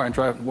nice car,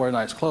 and wear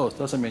nice clothes,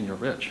 doesn't mean you're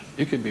rich.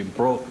 You could be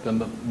broke,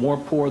 more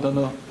poor than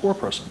the poor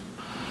person.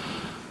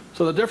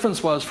 So the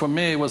difference was, for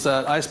me, was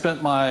that I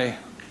spent my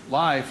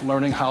life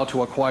learning how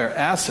to acquire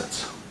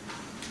assets.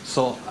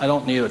 So I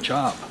don't need a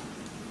job.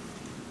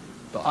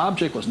 The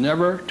object was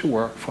never to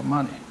work for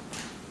money.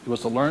 It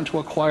was to learn to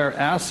acquire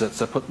assets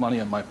that put money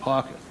in my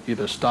pocket,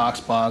 either stocks,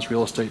 bonds,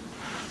 real estate,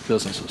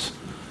 businesses.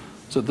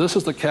 So this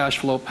is the cash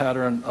flow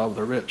pattern of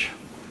the rich.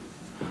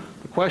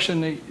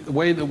 The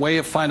way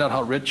to find out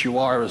how rich you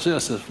are is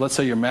this: is let's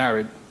say you're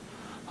married,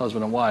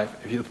 husband and wife.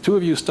 If the two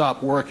of you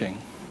stop working,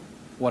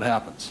 what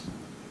happens?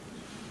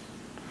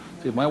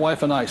 See, if my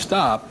wife and I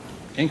stop,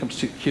 income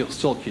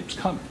still keeps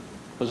coming,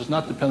 because it's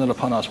not dependent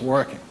upon us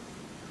working.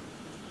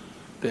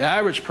 The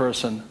average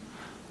person,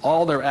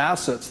 all their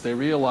assets, they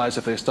realize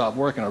if they stop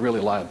working, are really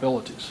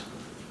liabilities.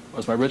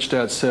 As my rich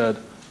dad said,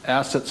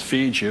 assets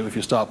feed you if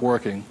you stop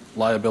working,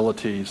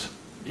 liabilities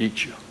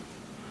eat you.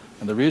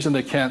 And the reason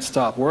they can't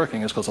stop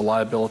working is because the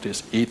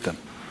liabilities eat them.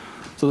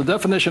 So the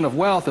definition of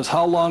wealth is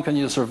how long can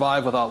you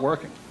survive without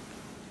working?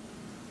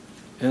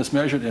 And it's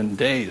measured in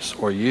days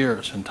or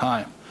years in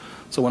time.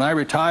 So when I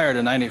retired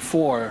in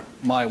 '94,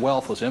 my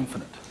wealth was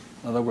infinite.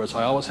 In other words,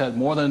 I always had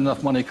more than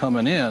enough money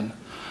coming in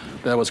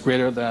that was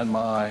greater than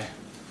my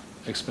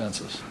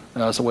expenses.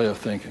 And that's a way of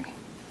thinking.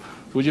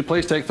 Would you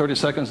please take 30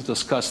 seconds to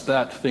discuss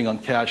that thing on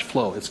cash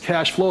flow? It's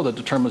cash flow that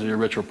determines if you're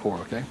rich or poor,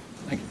 okay?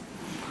 Thank you.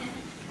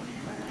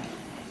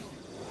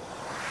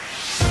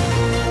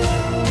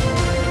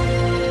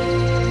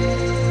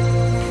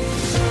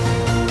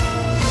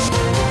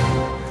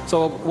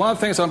 So one of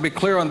the things I want to be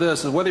clear on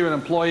this is whether you're an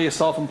employee,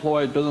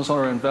 self-employed, business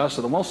owner, or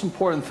investor, the most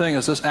important thing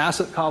is this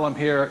asset column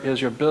here is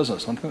your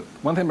business.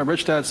 One thing my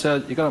rich dad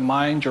said, you got to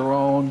mind your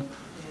own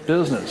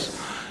business.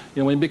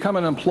 You know, when you become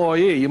an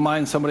employee, you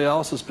mind somebody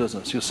else's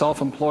business. You're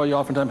self-employed, you're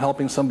oftentimes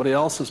helping somebody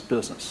else's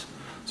business.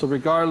 So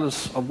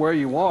regardless of where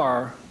you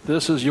are,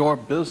 this is your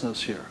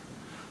business here.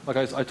 Like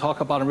I talk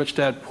about a rich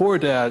dad, poor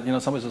dad, you know,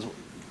 somebody says,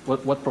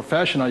 what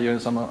profession are you in?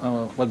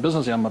 What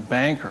business are you? I'm a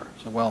banker.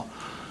 So, well,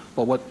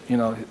 what, you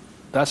know,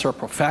 that's their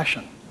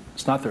profession.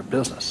 It's not their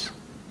business.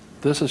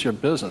 This is your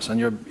business. And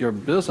your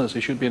business,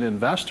 you should be an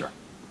investor.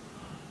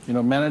 You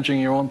know, managing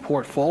your own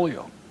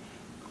portfolio,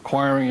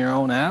 acquiring your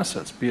own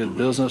assets, be it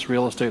business,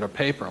 real estate, or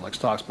paper, like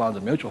stocks, bonds,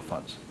 and mutual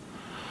funds.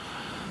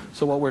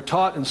 So what we're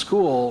taught in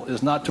school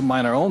is not to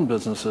mind our own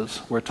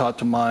businesses. We're taught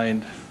to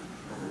mind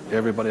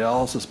everybody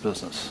else's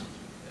business.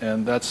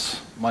 And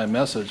that's my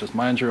message, is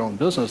mind your own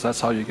business.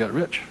 That's how you get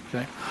rich,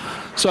 okay?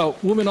 So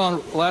moving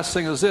on, last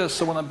thing is this.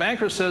 So when a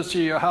banker says to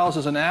you your house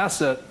is an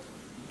asset,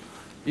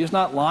 he's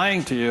not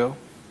lying to you.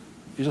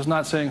 He's just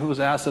not saying whose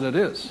asset it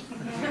is.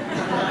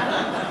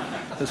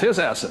 It's his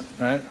asset,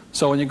 right?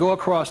 So when you go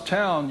across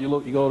town, you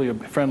go to your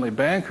friendly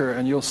banker,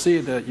 and you'll see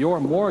that your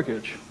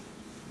mortgage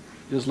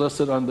is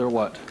listed under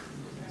what?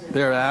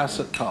 Their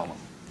asset column.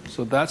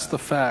 So that's the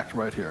fact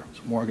right here.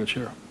 It's mortgage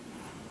here.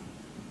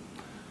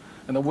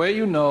 And the way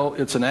you know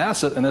it's an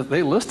asset, and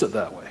they list it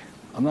that way.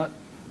 I'm not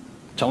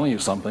telling you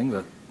something,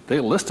 that they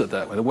list it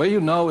that way. The way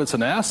you know it's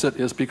an asset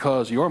is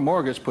because your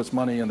mortgage puts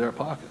money in their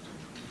pocket.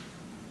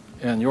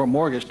 And your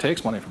mortgage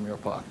takes money from your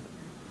pocket.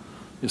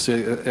 You see,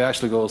 it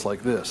actually goes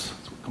like this.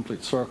 It's a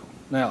complete circle.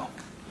 Now,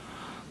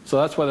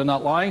 so that's why they're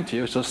not lying to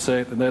you. It's just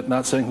they're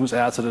not saying whose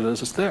asset it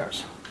is, it's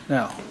theirs.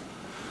 Now,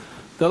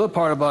 the other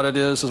part about it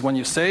is when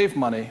you save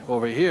money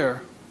over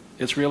here,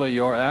 it's really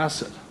your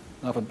asset.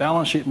 Now, if a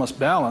balance sheet must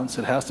balance,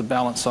 it has to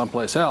balance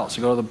someplace else.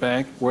 You go to the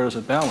bank, where does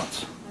it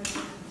balance?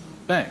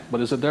 Bank.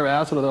 But is it their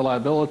asset or their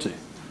liability?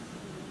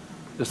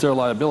 It's their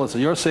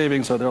liability. Your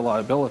savings are their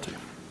liability.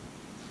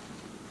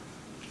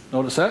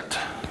 Notice that?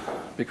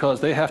 Because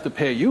they have to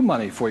pay you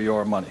money for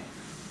your money.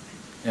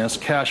 And it's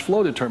cash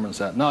flow determines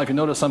that. Now, if you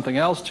notice something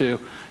else too,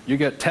 you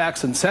get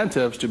tax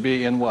incentives to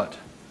be in what?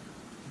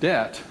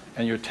 Debt,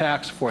 and you're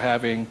taxed for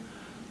having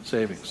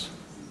savings.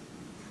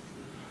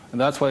 And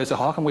that's why they say,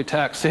 how can we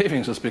tax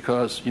savings? It's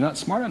because you're not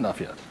smart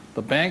enough yet.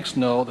 The banks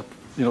know,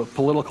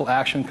 political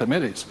action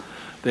committees,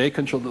 they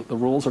control, the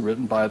rules are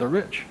written by the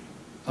rich.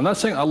 I'm not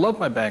saying I love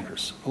my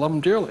bankers. I love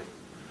them dearly.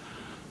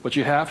 But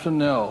you have to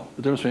know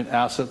the difference between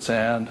assets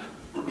and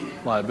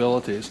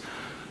liabilities,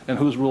 and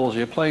whose rules are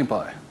you playing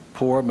by?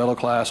 Poor, middle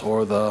class,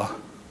 or the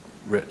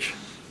rich?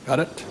 Got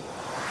it?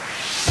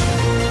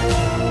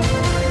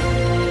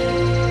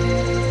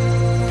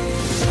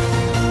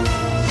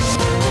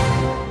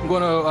 I'm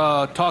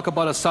going to talk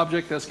about a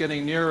subject that's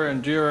getting nearer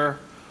and dearer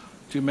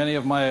to many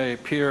of my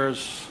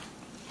peers'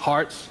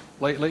 hearts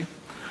lately.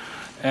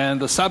 And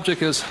the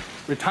subject is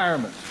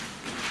retirement,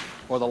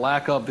 or the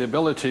lack of the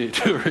ability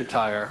to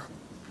retire.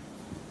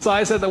 So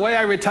I said the way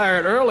I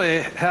retired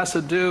early has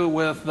to do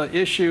with the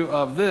issue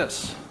of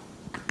this.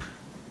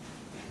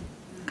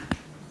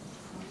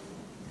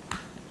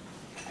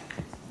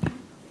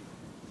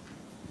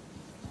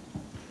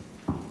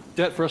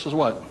 Debt versus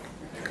what?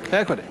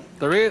 Equity.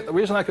 The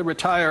reason I could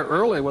retire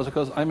early was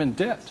because I'm in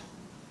debt.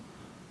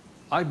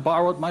 I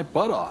borrowed my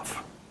butt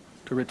off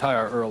to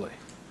retire early.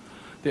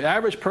 The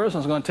average person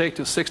is going to take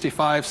to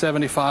 65,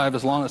 75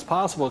 as long as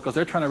possible because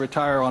they're trying to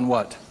retire on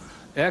what?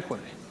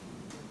 Equity.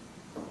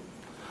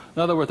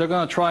 In other words, they're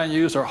going to try and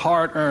use their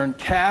hard-earned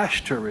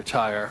cash to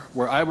retire,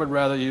 where I would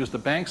rather use the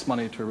bank's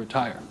money to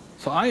retire.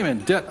 So I am in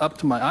debt up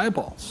to my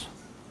eyeballs.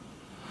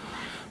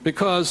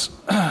 Because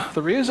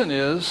the reason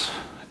is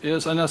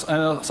I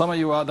know some of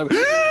you out there,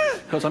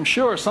 because I'm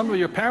sure some of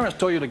your parents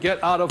told you to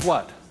get out of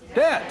what?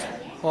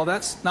 Debt. Well,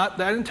 that's not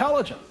that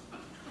intelligent.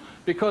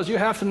 Because you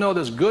have to know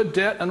there's good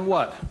debt and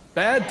what?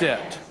 Bad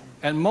debt.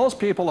 And most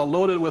people are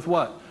loaded with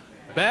what?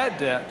 Bad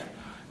debt.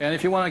 And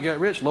if you want to get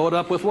rich, load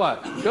up with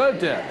what? Good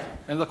debt.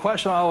 And the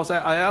question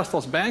I asked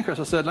those bankers,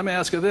 I said, let me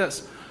ask you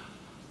this.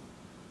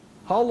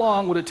 How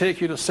long would it take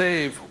you to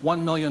save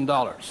 $1 million?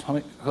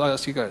 I'll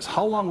ask you guys,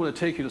 how long would it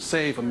take you to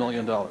save $1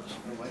 million? A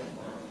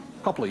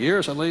couple of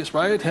years at least,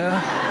 right? Yeah.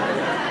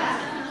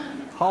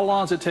 How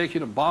long does it take you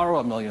to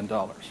borrow $1 million?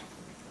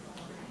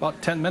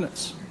 About 10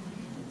 minutes.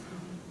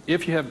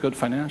 If you have good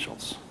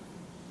financials.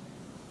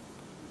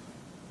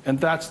 And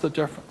that's the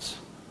difference.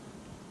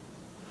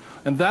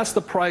 And that's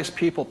the price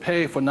people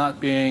pay for not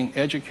being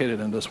educated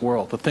in this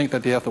world, to think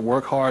that they have to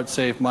work hard,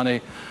 save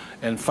money,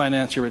 and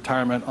finance your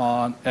retirement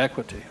on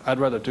equity. I'd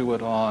rather do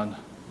it on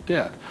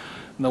debt.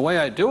 And the way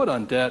I do it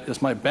on debt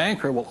is my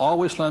banker will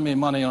always lend me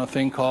money on a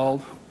thing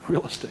called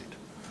real estate.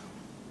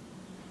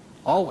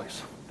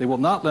 Always. They will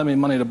not lend me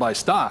money to buy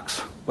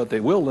stocks, but they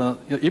will lend,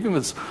 even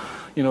if it's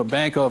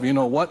bank of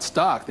what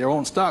stock, their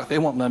own stock, they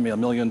won't lend me $1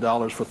 million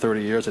for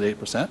 30 years at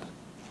 8%.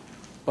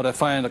 But if I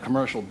find a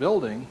commercial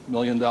building, $1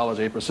 million,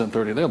 8%,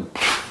 30, they'll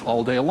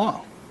all day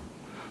long.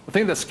 The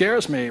thing that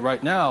scares me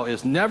right now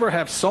is never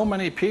have so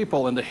many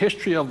people in the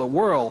history of the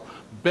world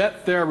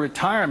bet their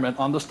retirement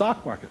on the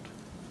stock market.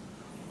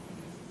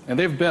 And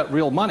they've bet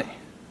real money.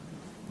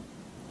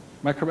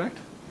 Am I correct?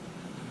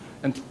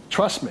 And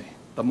trust me,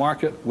 the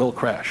market will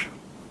crash.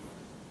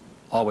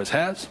 Always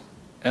has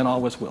and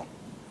always will.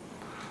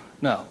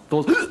 Now,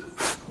 those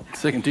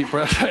taking deep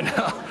breaths right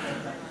now,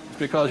 it's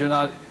because you're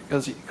not,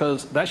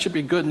 because that should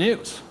be good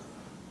news.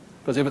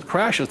 Because if it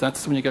crashes,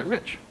 that's when you get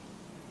rich.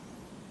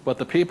 But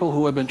the people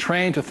who have been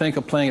trained to think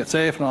of playing it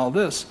safe and all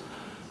this,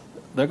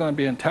 they're going to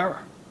be in terror.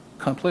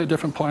 Completely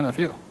different point of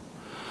view.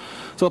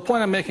 So the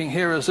point I'm making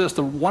here is this.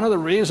 One of the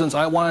reasons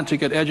I wanted to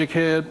get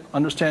educated,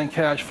 understand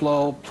cash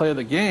flow, play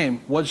the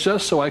game, was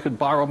just so I could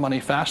borrow money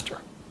faster.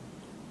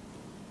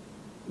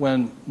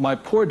 When my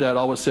poor dad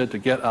always said to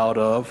get out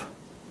of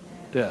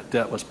debt.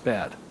 Debt was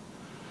bad.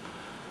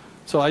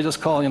 So I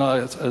just called,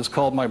 I just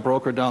called my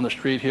broker down the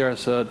street here. I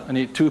said, I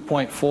need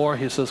 2.4.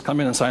 He says, come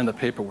in and sign the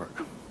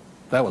paperwork.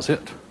 That was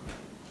it.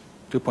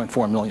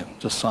 2.4 million,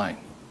 just sign.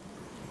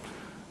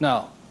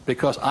 Now,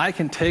 because I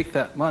can take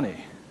that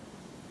money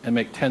and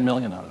make 10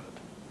 million out of it,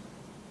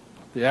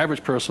 the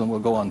average person will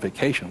go on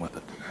vacation with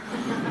it.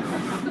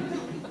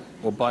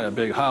 Or buy a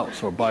big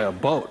house, or buy a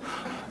boat.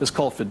 It's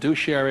called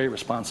fiduciary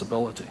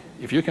responsibility.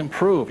 If you can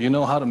prove you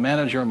know how to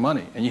manage your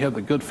money and you have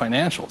the good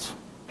financials,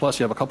 plus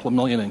you have a couple of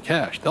million in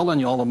cash, they'll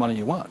lend you all the money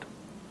you want.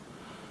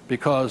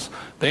 Because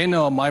they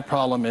know my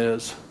problem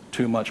is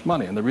too much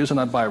money. And the reason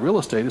I buy real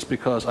estate is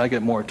because I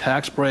get more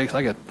tax breaks.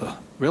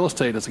 Real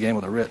estate is a game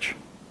of the rich,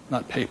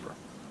 not paper.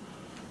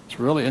 It's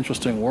a really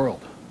interesting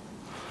world.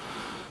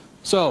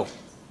 So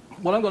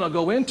what I'm going to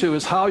go into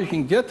is how you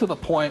can get to the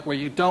point where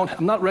you don't,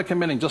 I'm not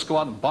recommending just go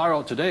out and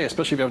borrow today,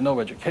 especially if you have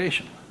no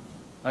education.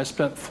 I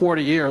spent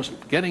 40 years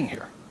getting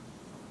here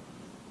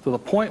to the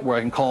point where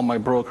I can call my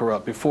broker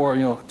up. Before,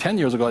 10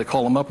 years ago, I'd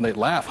call them up and they'd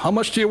laugh. How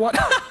much do you want?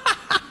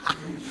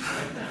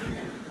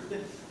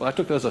 Well, I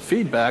took that as a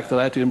feedback that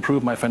I had to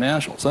improve my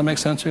financials. Does that make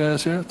sense to you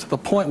guys here? To the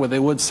point where they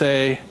would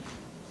say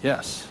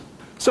yes.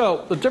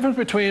 So the difference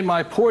between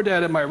my poor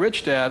dad and my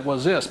rich dad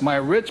was this.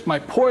 My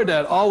poor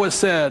dad always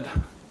said,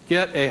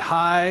 get a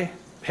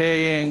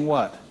high-paying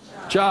what?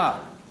 Job.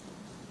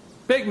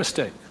 Big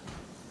mistake.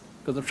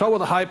 Because the trouble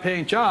with a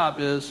high-paying job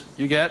is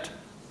you get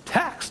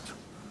taxed.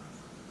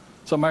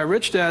 So my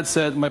rich dad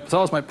said,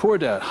 so was my poor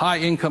dad,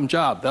 high-income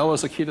job. That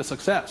was the key to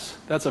success.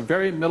 That's a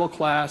very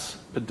middle-class,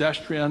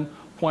 pedestrian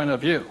point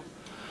of view.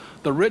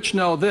 The rich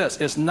know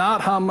this. It's not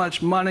how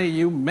much money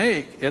you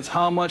make. It's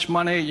how much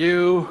money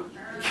you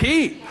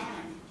keep.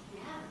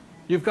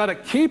 You've got to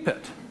keep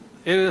it.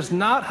 It is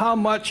not how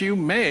much you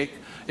make.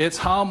 It's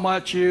how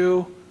much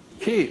you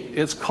keep.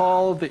 It's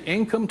called the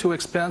income to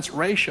expense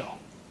ratio.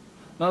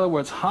 In other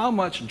words, how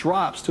much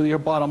drops to your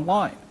bottom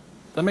line.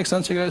 Does that make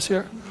sense to you guys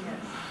here?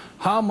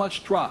 How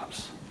much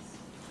drops?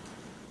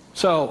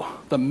 So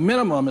the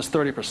minimum is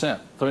 30%. So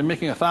if you're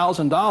making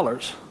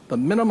 $1,000, the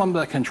minimum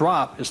that can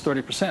drop is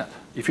 30%.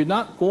 If you're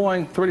not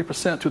going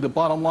 30% to the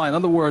bottom line, in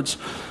other words,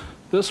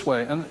 this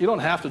way, and you don't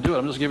have to do it,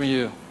 I'm just giving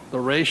you the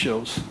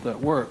ratios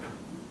that work.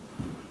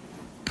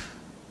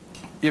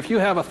 If you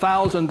have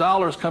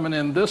 $1,000 coming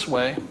in this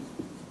way,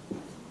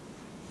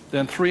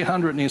 then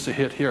 300 needs to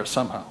hit here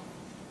somehow.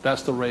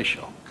 That's the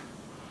ratio.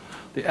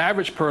 The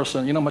average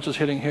person, you know how much is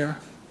hitting here?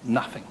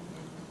 Nothing.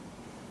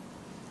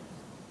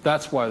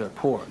 That's why they're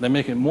poor. They're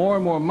making more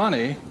and more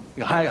money,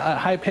 a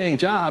high-paying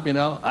job, you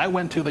know. I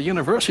went to the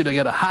university to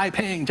get a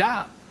high-paying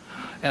job,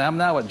 and I'm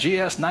now at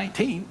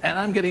GS-19, and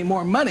I'm getting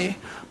more money,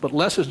 but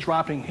less is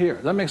dropping here.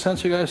 Does that make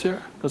sense to you guys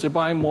here? Because they're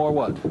buying more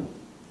what?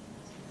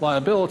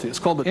 Liability. It's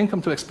called the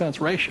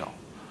income-to-expense ratio.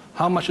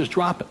 How much is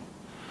dropping?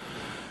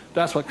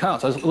 That's what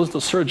counts. I listened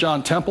to Sir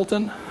John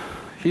Templeton.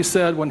 He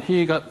said when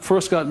he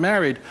first got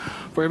married,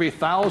 for every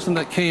 1,000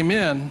 that came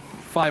in,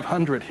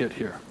 500 hit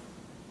here.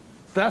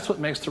 That's what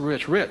makes the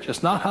rich rich.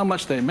 It's not how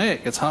much they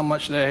make, it's how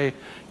much they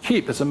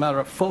keep. It's a matter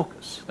of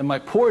focus. And my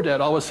poor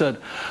dad always said,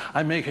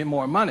 I'm making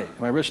more money.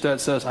 My rich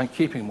dad says, I'm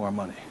keeping more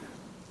money.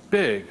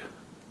 Big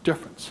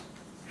difference,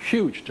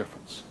 huge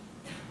difference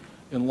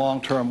in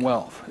long-term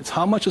wealth. It's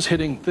how much is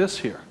hitting this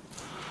here.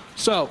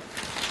 So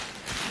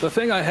the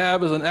thing I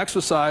have is an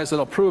exercise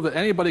that'll prove that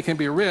anybody can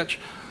be rich.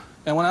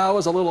 And when I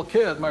was a little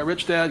kid, my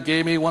rich dad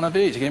gave me one of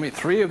these. He gave me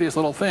 3 of these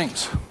little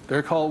things.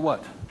 They're called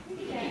what?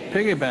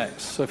 Piggy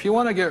banks. So if you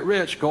want to get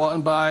rich, go out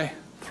and buy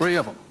 3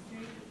 of them.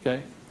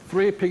 Okay?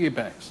 3 piggy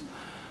banks.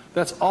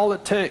 That's all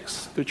it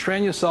takes to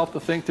train yourself to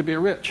think to be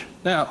rich.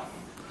 Now,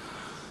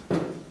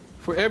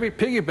 for every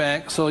piggy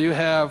bank, so you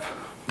have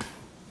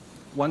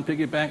 1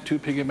 piggy bank, 2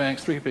 piggy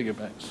banks, 3 piggy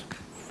banks.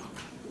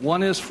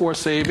 1 is for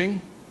saving,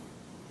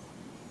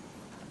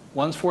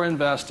 1's for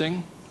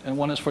investing, and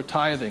 1 is for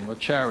tithing or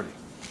charity.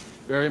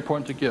 Very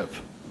important to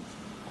give.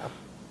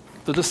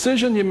 The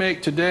decision you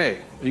make today,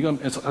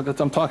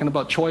 I'm talking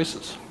about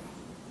choices.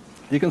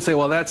 You can say,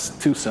 well, that's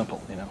too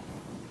simple, you know.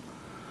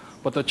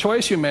 But the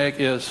choice you make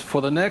is for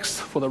the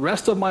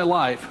rest of my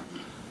life,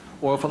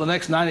 or for the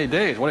next 90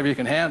 days, whatever you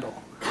can handle,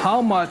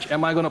 how much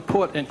am I going to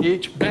put in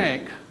each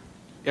bank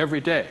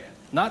every day?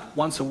 Not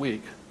once a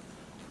week,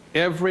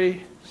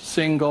 every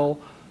single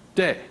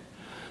day.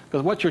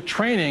 Because what you're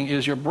training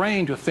is your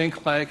brain to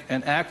think like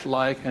and act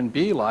like and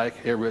be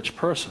like a rich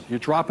person. You're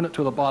dropping it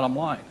to the bottom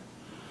line.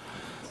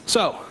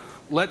 So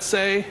let's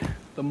say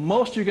the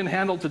most you can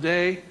handle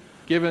today,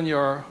 given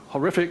your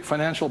horrific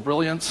financial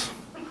brilliance,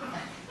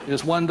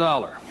 is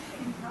 $1.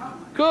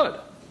 Good.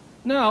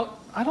 Now,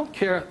 I don't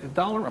care the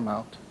dollar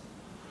amount,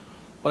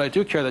 but I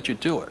do care that you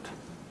do it.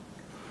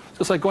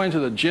 It's like going to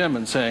the gym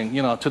and saying,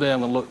 you know, today I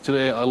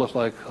look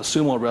like a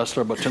sumo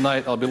wrestler, but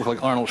tonight I'll look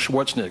like Arnold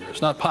Schwarzenegger.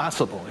 It's not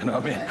possible, you know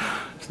what I mean?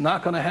 It's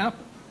not going to happen.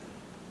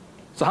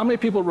 So how many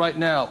people right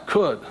now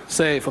could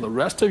say for the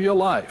rest of your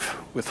life,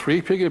 with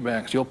 3 piggy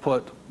banks, you'll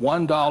put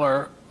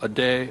 $1 a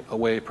day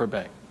away per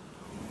bank?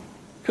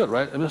 Good,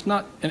 right? And it's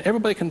not, and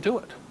everybody can do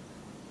it.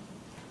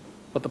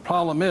 But the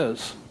problem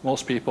is,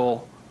 most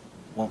people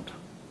won't.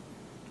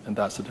 And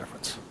that's the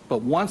difference.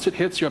 But once it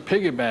hits your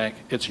piggy bank,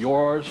 it's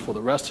yours for the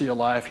rest of your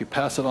life. You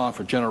pass it on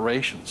for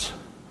generations.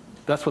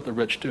 That's what the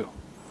rich do.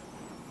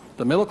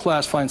 The middle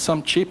class finds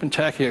some cheap and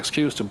tacky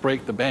excuse to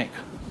break the bank.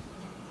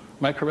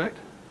 Am I correct?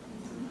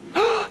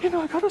 You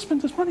know, I got to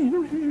spend this money.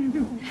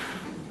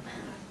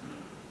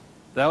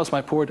 That was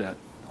my poor dad.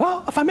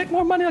 Well, if I make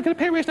more money, I'll get a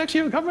pay raise next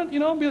year. The government, you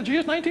know, be a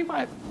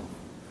GS-19.5.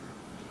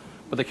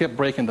 But they kept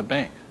breaking the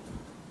bank.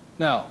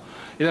 Now,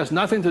 it has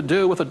nothing to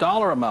do with the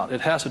dollar amount.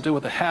 It has to do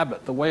with the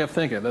habit, the way of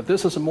thinking, that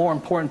this is more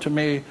important to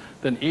me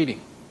than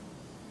eating.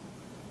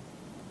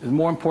 It's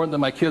more important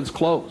than my kids'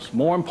 clothes.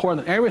 More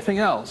important than everything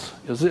else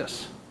is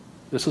this.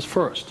 This is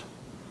first.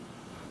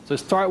 So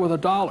start with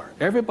 $1.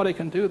 Everybody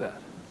can do that.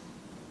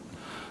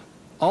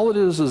 All it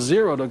is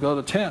 0 to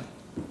go to 10.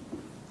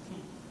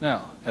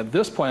 Now, at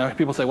this point,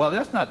 people say, well,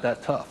 that's not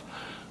that tough.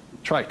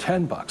 Try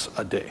 $10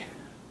 a day.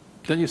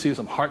 Then you see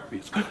some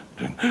heartbeats.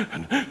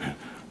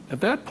 At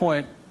that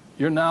point,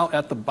 you're now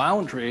at the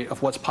boundary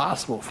of what's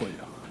possible for you.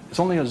 It's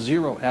only a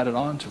 0 added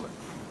on to it.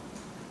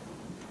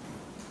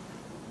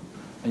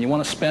 And you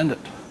want to spend it.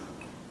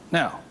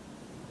 Now,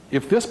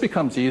 if this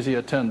becomes easy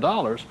at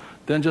 $10,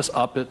 then just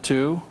up it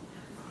to,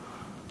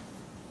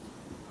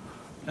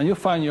 and you'll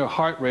find your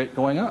heart rate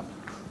going up.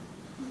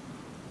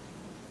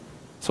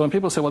 So when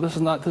people say, well, this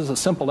is a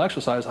simple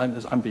exercise,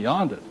 I'm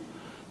beyond it,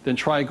 then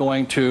try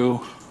going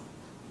to,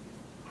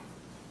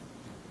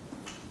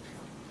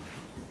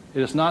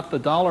 it is not the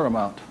dollar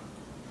amount.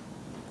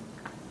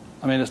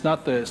 I mean, it's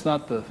not the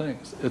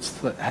things, it's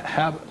the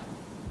habit.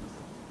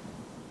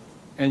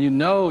 And you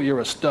know you're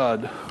a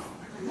stud.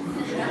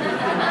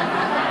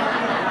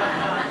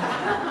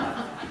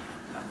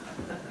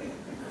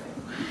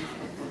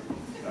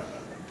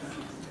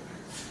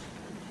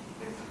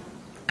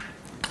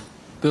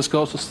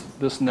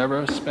 This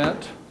never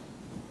spent.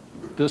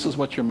 This is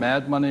what your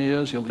mad money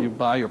is. You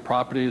buy your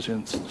properties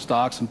in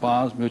stocks and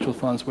bonds, mutual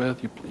funds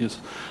with.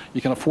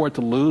 You can afford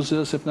to lose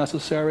this if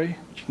necessary,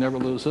 but you never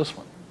lose this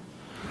one.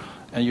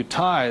 And you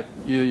tithe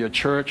your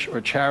church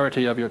or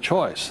charity of your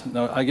choice.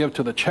 Now, I give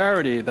to the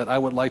charity that I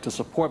would like to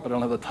support, but I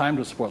don't have the time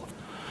to support.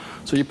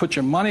 So you put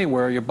your money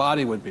where your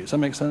body would be. Does that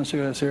make sense to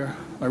you guys here?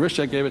 My rich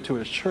dad gave it to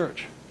his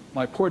church.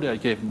 My poor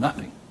dad gave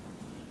nothing.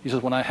 He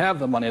says, when I have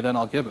the money, then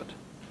I'll give it.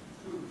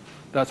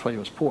 That's why he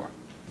was poor.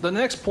 The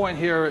next point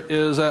here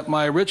is that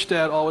my rich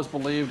dad always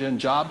believed in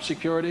job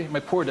security. My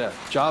poor dad,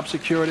 job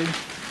security.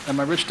 And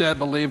my rich dad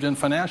believed in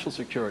financial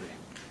security.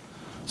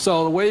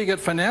 So the way you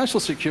get financial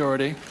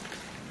security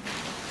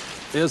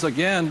is,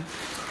 again,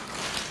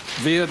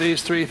 via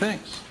these three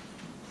things.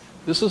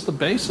 This is the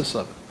basis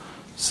of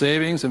it.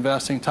 Savings,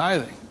 investing,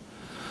 tithing.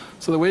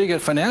 So the way you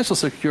get financial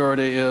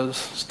security is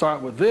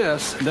start with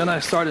this, and then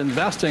I start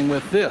investing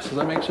with this. Does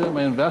that make sense?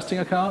 My investing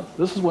account,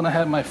 this is when I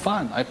had my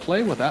fun. I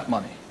play with that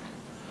money.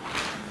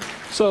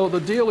 So the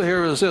deal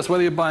here is this,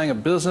 whether you're buying a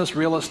business,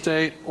 real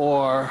estate,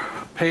 or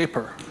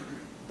paper,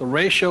 the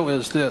ratio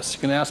is this. You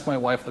can ask my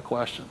wife the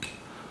question.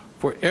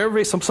 For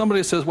every,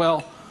 somebody says,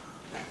 well,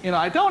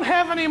 I don't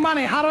have any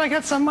money. How do I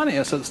get some money?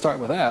 I said, start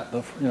with that,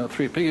 the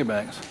 3 piggy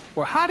banks.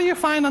 Or how do you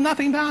find a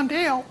nothing down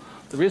deal?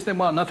 The reason they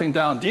want a nothing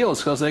down deal is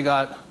because they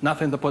got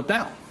nothing to put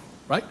down,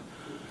 right?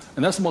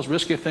 And that's the most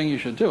risky thing you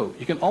should do.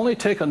 You can only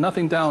take a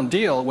nothing down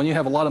deal when you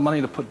have a lot of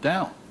money to put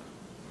down,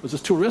 because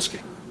it's too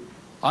risky.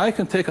 I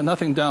can take a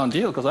nothing down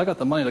deal because I got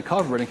the money to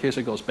cover it in case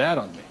it goes bad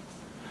on me.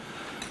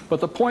 But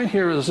the point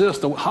here is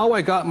this, how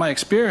I got my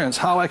experience,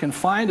 how I can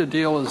find a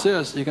deal is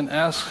this. You can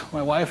ask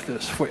my wife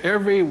this. For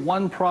every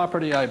one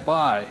property I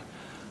buy,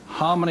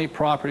 how many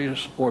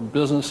properties or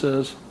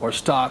businesses or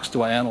stocks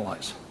do I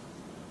analyze?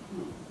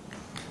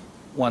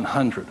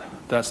 100.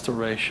 That's the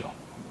ratio.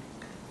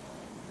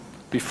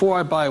 Before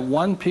I buy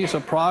one piece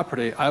of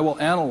property, I will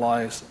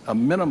analyze a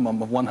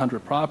minimum of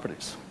 100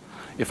 properties.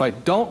 If I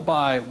don't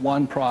buy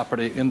one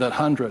property in that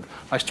 100,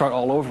 I start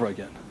all over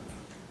again.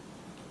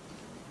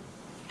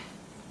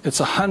 It's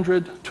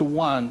 100 to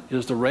 1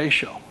 is the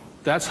ratio.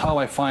 That's how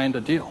I find a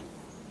deal.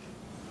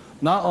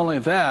 Not only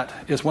that,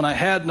 is when I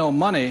had no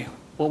money,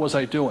 what was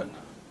I doing?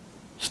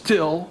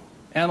 Still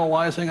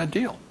analyzing a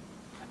deal.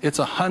 It's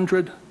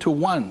 100 to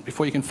 1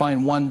 before you can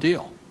find one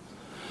deal.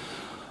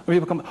 When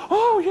people come,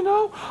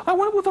 oh, I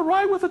went with a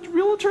ride with a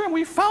realtor and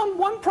we found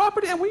one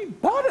property and we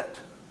bought it.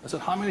 I said,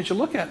 how many did you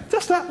look at?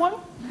 Just that one.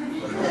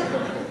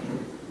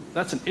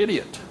 That's an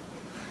idiot,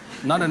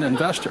 not an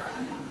investor.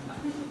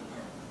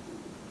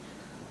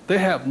 They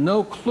have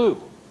no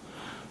clue.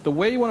 The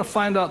way you want to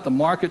find out the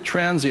market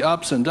trends, the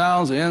ups and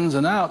downs, the ins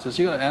and outs, is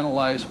you got to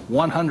analyze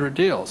 100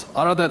 deals.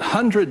 Out of that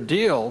 100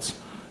 deals,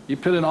 you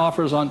put in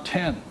offers on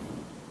 10.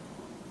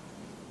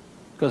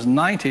 Because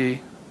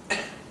 90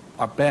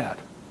 are bad.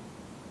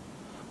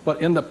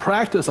 But in the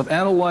practice of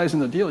analyzing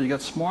the deal, you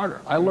get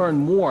smarter. I learn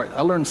more.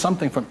 I learn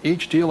something from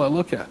each deal I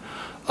look at.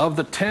 Of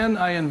the 10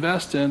 I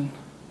invest in,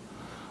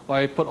 or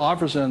I put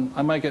offers in,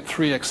 I might get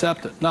 3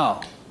 accepted.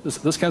 Now,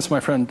 this comes from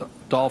my friend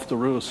Dolph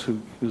DeRoos,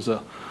 who's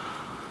a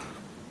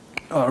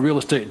real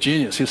estate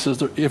genius. He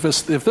says,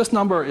 if this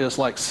number is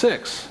like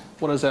 6,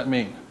 what does that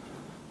mean?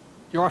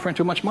 You're offering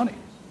too much money.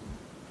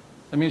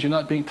 That means you're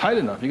not being tight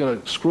enough. You've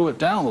got to screw it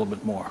down a little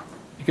bit more.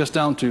 It gets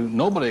down to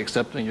nobody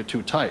accepting you're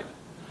too tight.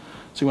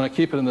 So you want to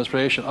keep it in this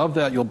ratio. Of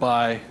that, you'll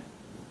buy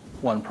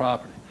one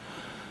property.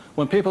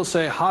 When people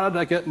say, how did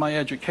I get my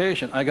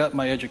education? I got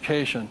my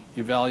education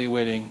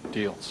evaluating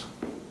deals.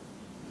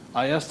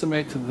 I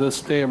estimate to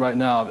this day right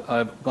now,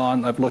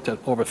 I've looked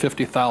at over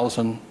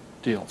 50,000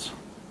 deals.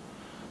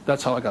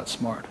 That's how I got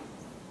smart.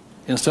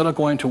 Instead of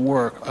going to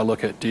work, I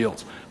look at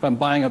deals. If I'm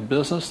buying a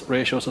business, the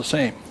ratio is the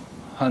same.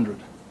 100,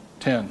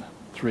 10,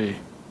 3,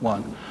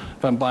 1.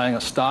 If I'm buying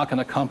a stock in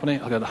a company,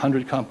 I've got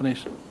 100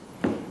 companies,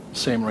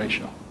 same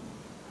ratio.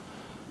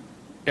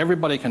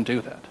 Everybody can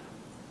do that.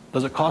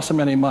 Does it cost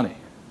them any money?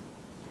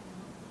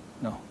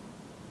 No,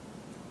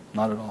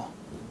 not at all.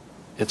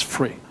 It's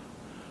free.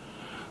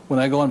 When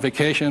I go on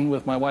vacation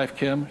with my wife,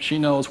 Kim, she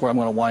knows where I'm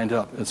going to wind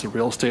up. It's a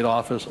real estate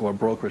office or a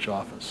brokerage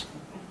office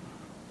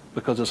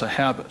because it's a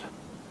habit.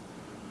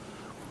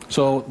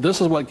 So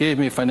this is what gave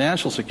me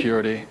financial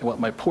security, and what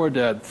my poor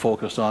dad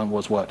focused on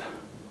was what?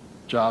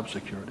 Job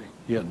security.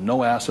 He had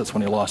no assets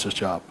when he lost his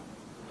job.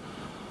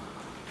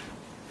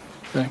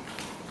 Okay?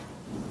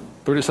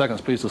 30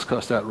 seconds, please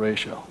discuss that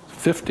ratio.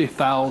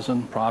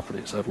 50,000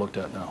 properties I've looked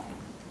at now.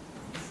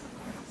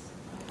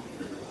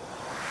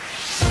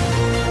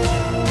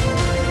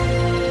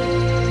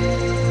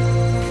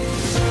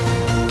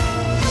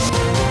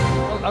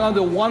 I'm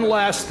going to do one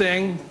last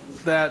thing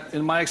that,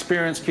 in my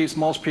experience, keeps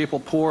most people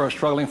poor or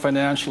struggling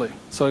financially.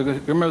 So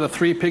you remember the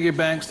 3 piggy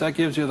banks? That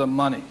gives you the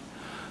money.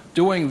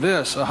 Doing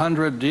this,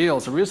 100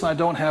 deals. The reason I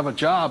don't have a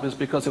job is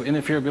because it would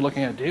interfere with me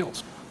looking at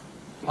deals.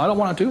 I don't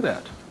want to do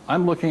that.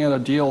 I'm looking at a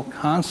deal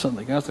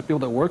constantly. That's the people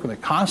that work with me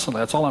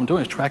constantly. That's all I'm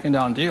doing is tracking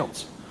down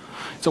deals.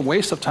 It's a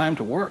waste of time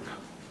to work.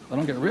 I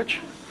don't get rich.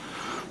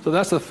 So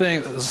that's the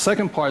thing. The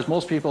second part is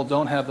most people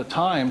don't have the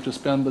time to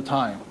spend the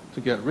time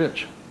to get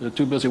rich. They're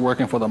too busy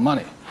working for the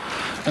money.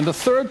 And the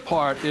third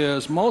part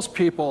is most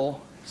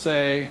people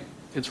say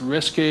it's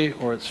risky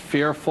or it's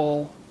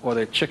fearful or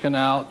they chicken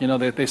out. You know,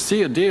 they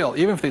see a deal.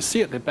 Even if they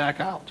see it, they back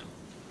out.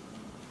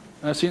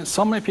 And I've seen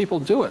so many people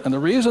do it. And the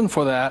reason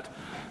for that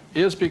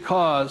is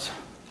because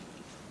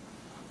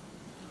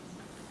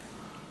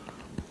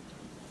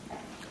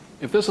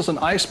if this is an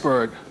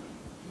iceberg,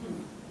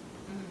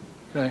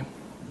 okay,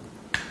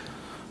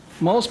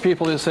 most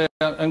people, they say,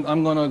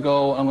 I'm going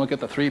to get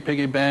the 3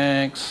 piggy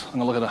banks, I'm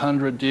going to look at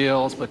 100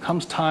 deals, but it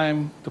comes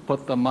time to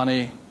put the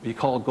money, we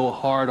call it go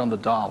hard on the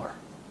dollar.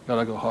 Got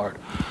to go hard.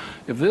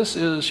 If this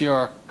is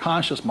your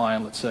conscious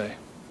mind, let's say,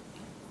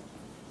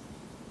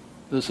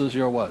 this is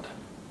your what?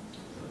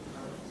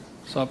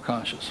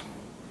 Subconscious.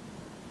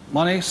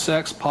 Money,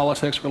 sex,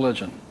 politics,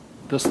 religion.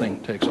 This thing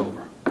takes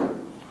over.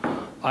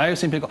 I have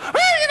seen people go,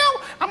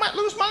 I might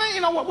lose money,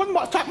 what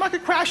the stock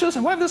market crashes,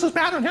 and what if this is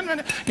bad, and I'm going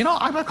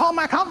to call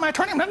my accountant, my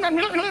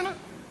attorney.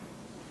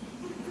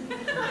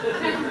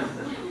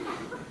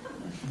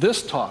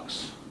 This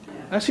talks.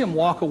 I see him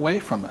walk away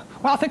from it.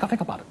 Well, I'll think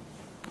about it.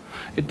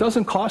 It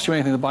doesn't cost you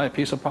anything to buy a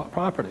piece of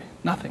property.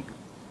 Nothing.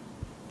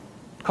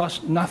 It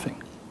costs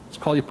nothing. It's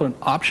called you put an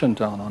option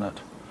down on it.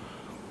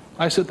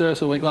 I sit there and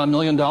say, we got $1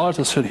 million. I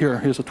said,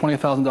 here's a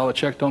 $20,000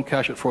 check. Don't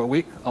cash it for a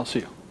week. I'll see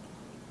you.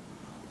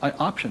 I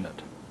option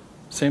it.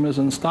 Same as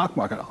in the stock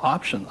market.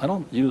 Option. I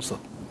don't use the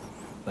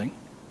thing.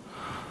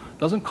 It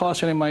doesn't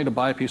cost you any money to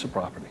buy a piece of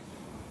property.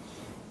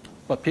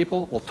 But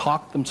people will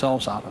talk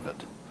themselves out of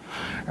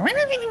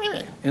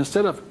it.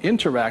 Instead of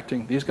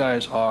interacting, these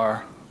guys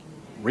are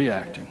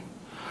reacting.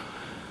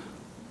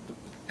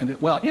 And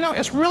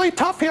it's really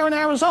tough here in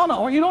Arizona,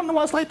 or you don't know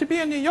what it's like to be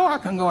in New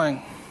York. I'm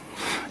going,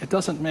 it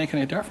doesn't make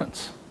any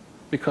difference,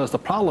 because the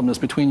problem is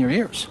between your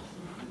ears.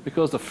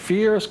 Because the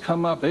fears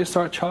come up, they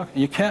start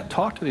talking. You can't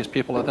talk to these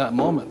people at that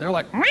moment. They're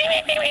like,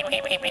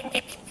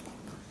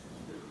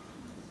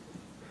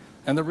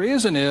 and the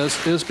reason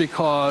is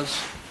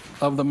because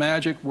of the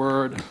magic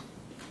word.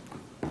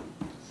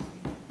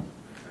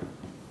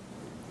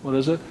 What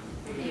is it?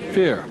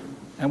 Fear.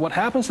 And what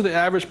happens to the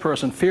average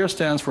person, fear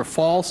stands for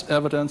false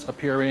evidence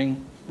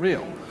appearing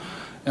real.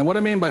 And what I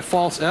mean by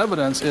false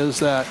evidence is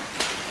that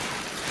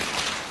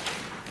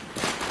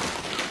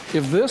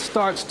if this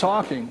starts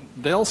talking,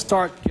 they'll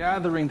start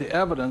gathering the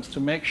evidence to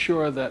make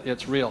sure that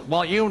it's real.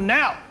 Well, you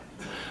know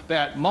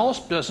that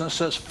most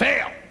businesses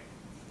fail.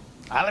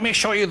 Let me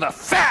show you the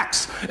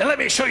facts, and let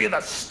me show you the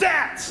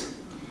stats.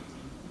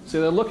 See,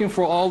 they're looking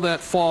for all that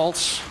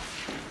false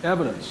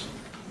evidence.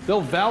 They'll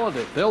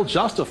validate, they'll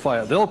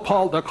justify it. They'll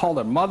call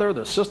their mother,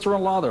 their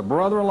sister-in-law, their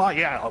brother-in-law.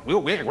 Yeah,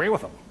 we agree with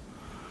them.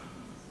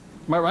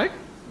 Am I right?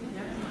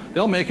 Yeah.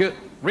 They'll make it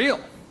real.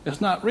 It's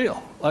not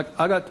real. Like,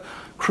 I got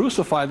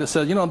crucified that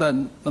said,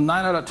 that the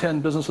 9 out of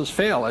 10 businesses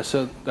fail. I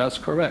said, that's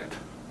correct.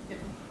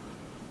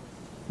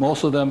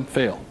 Most of them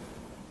fail,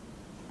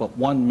 but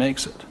one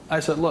makes it. I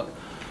said, look,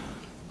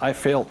 I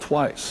failed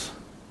twice.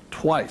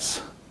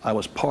 Twice I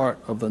was part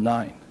of the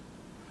 9,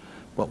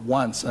 but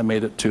once I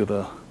made it to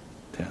the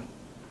 10.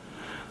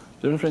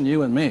 The difference between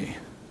you and me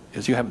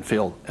is you haven't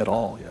failed at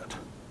all yet.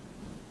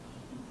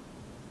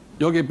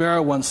 Yogi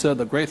Berra once said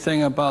the great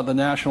thing about the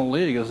National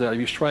League is that if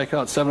you strike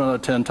out 7 out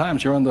of 10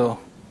 times, you're in the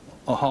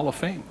Hall of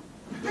Fame.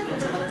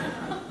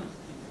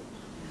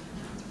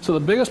 So the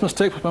biggest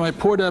mistake was by my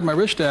poor dad, my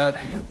rich dad.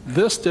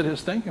 This did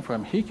his thinking for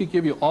him. He could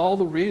give you all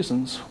the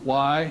reasons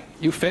why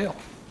you fail.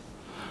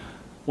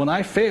 When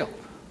I failed,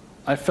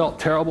 I felt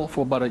terrible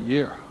for about a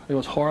year. It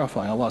was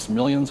horrifying. I lost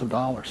millions of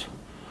dollars.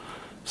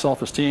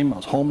 Self-esteem, I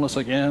was homeless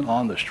again,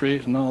 on the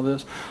street and all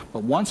this.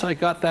 But once I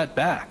got that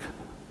back,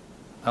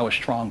 I was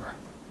stronger.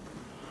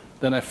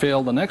 Then I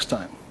failed the next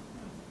time.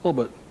 A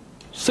little bit,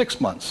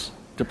 6 months,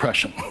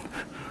 depression.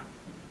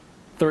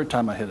 Third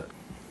time I hit it.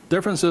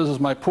 Difference is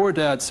my poor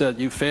dad said,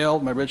 you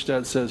failed. My rich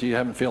dad says, you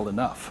haven't failed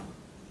enough.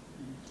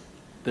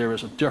 There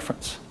is a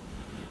difference.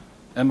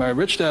 And my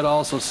rich dad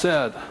also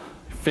said,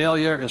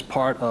 failure is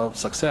part of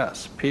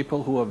success.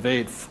 People who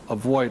avoid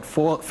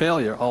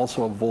failure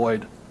also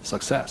avoid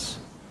success.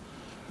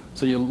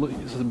 So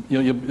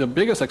your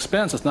biggest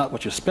expense is not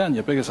what you spend.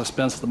 Your biggest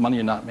expense is the money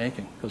you're not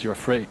making because you're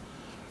afraid.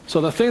 So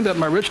the thing that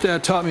my rich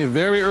dad taught me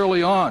very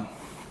early on,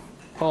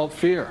 called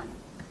fear.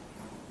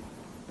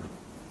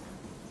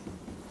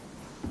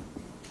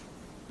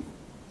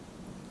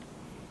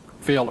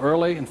 Fail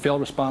early and fail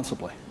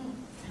responsibly.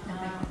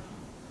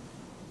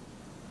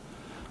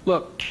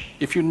 Look,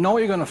 if you know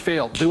you're going to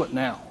fail, do it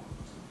now.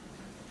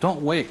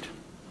 Don't wait.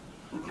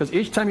 Because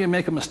each time you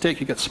make a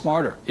mistake, you get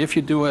smarter if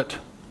you do it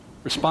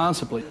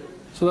responsibly.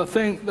 So the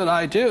thing that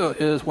I do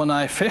is when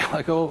I fail,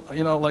 I go,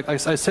 like I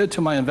said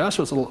to my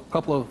investors a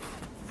couple of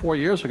 4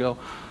 years ago,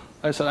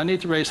 I said, I need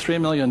to raise $3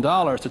 million.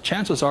 The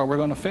chances are we're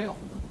going to fail.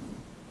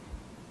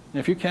 And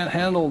if you can't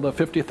handle the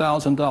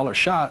 $50,000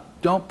 shot,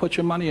 don't put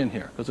your money in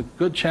here. There's a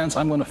good chance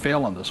I'm going to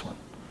fail on this one.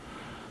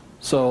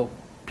 So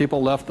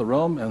people left the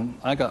room, and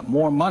I got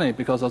more money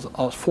because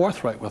I was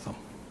forthright with them.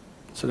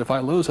 I said, if I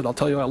lose it, I'll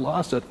tell you I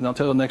lost it, and I'll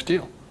tell you the next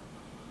deal.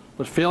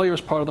 But failure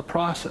is part of the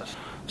process.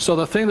 So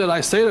the thing that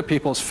I say to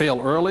people is fail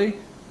early,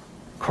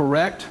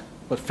 correct,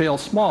 but fail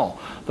small.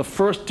 The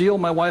first deal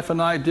my wife and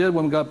I did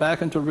when we got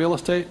back into real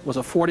estate was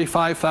a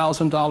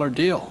 $45,000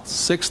 deal,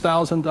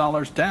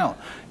 $6,000 down.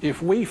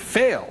 If we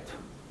failed,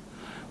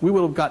 we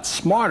would have got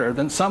smarter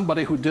than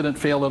somebody who didn't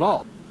fail at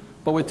all.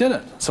 But we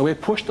didn't. So we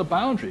pushed the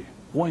boundary,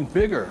 going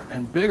bigger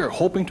and bigger,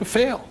 hoping to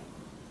fail.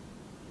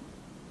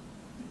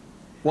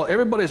 While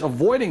everybody's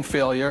avoiding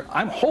failure,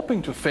 I'm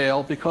hoping to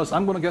fail because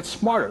I'm going to get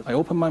smarter. I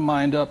open my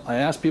mind up, I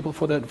ask people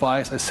for their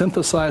advice, I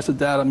synthesize the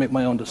data, make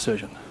my own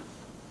decision.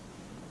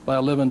 But I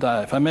live and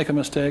die. If I make a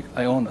mistake,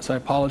 I own this. I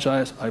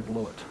apologize, I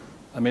blew it.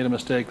 I made a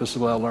mistake. This is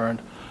what I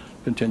learned.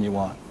 Continue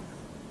on.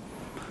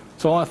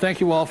 So I want to thank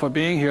you all for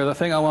being here. The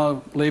thing I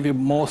want to leave you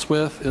most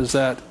with is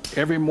that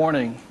every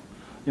morning,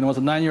 you know, as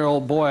a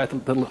 9-year-old boy, I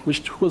thought, who was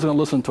going to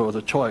listen to? It was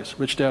a choice,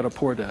 rich dad or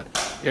poor dad.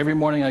 Every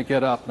morning I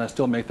get up and I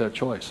still make that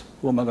choice.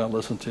 Who am I going to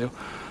listen to?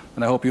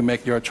 And I hope you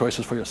make your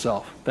choices for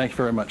yourself. Thank you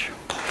very much.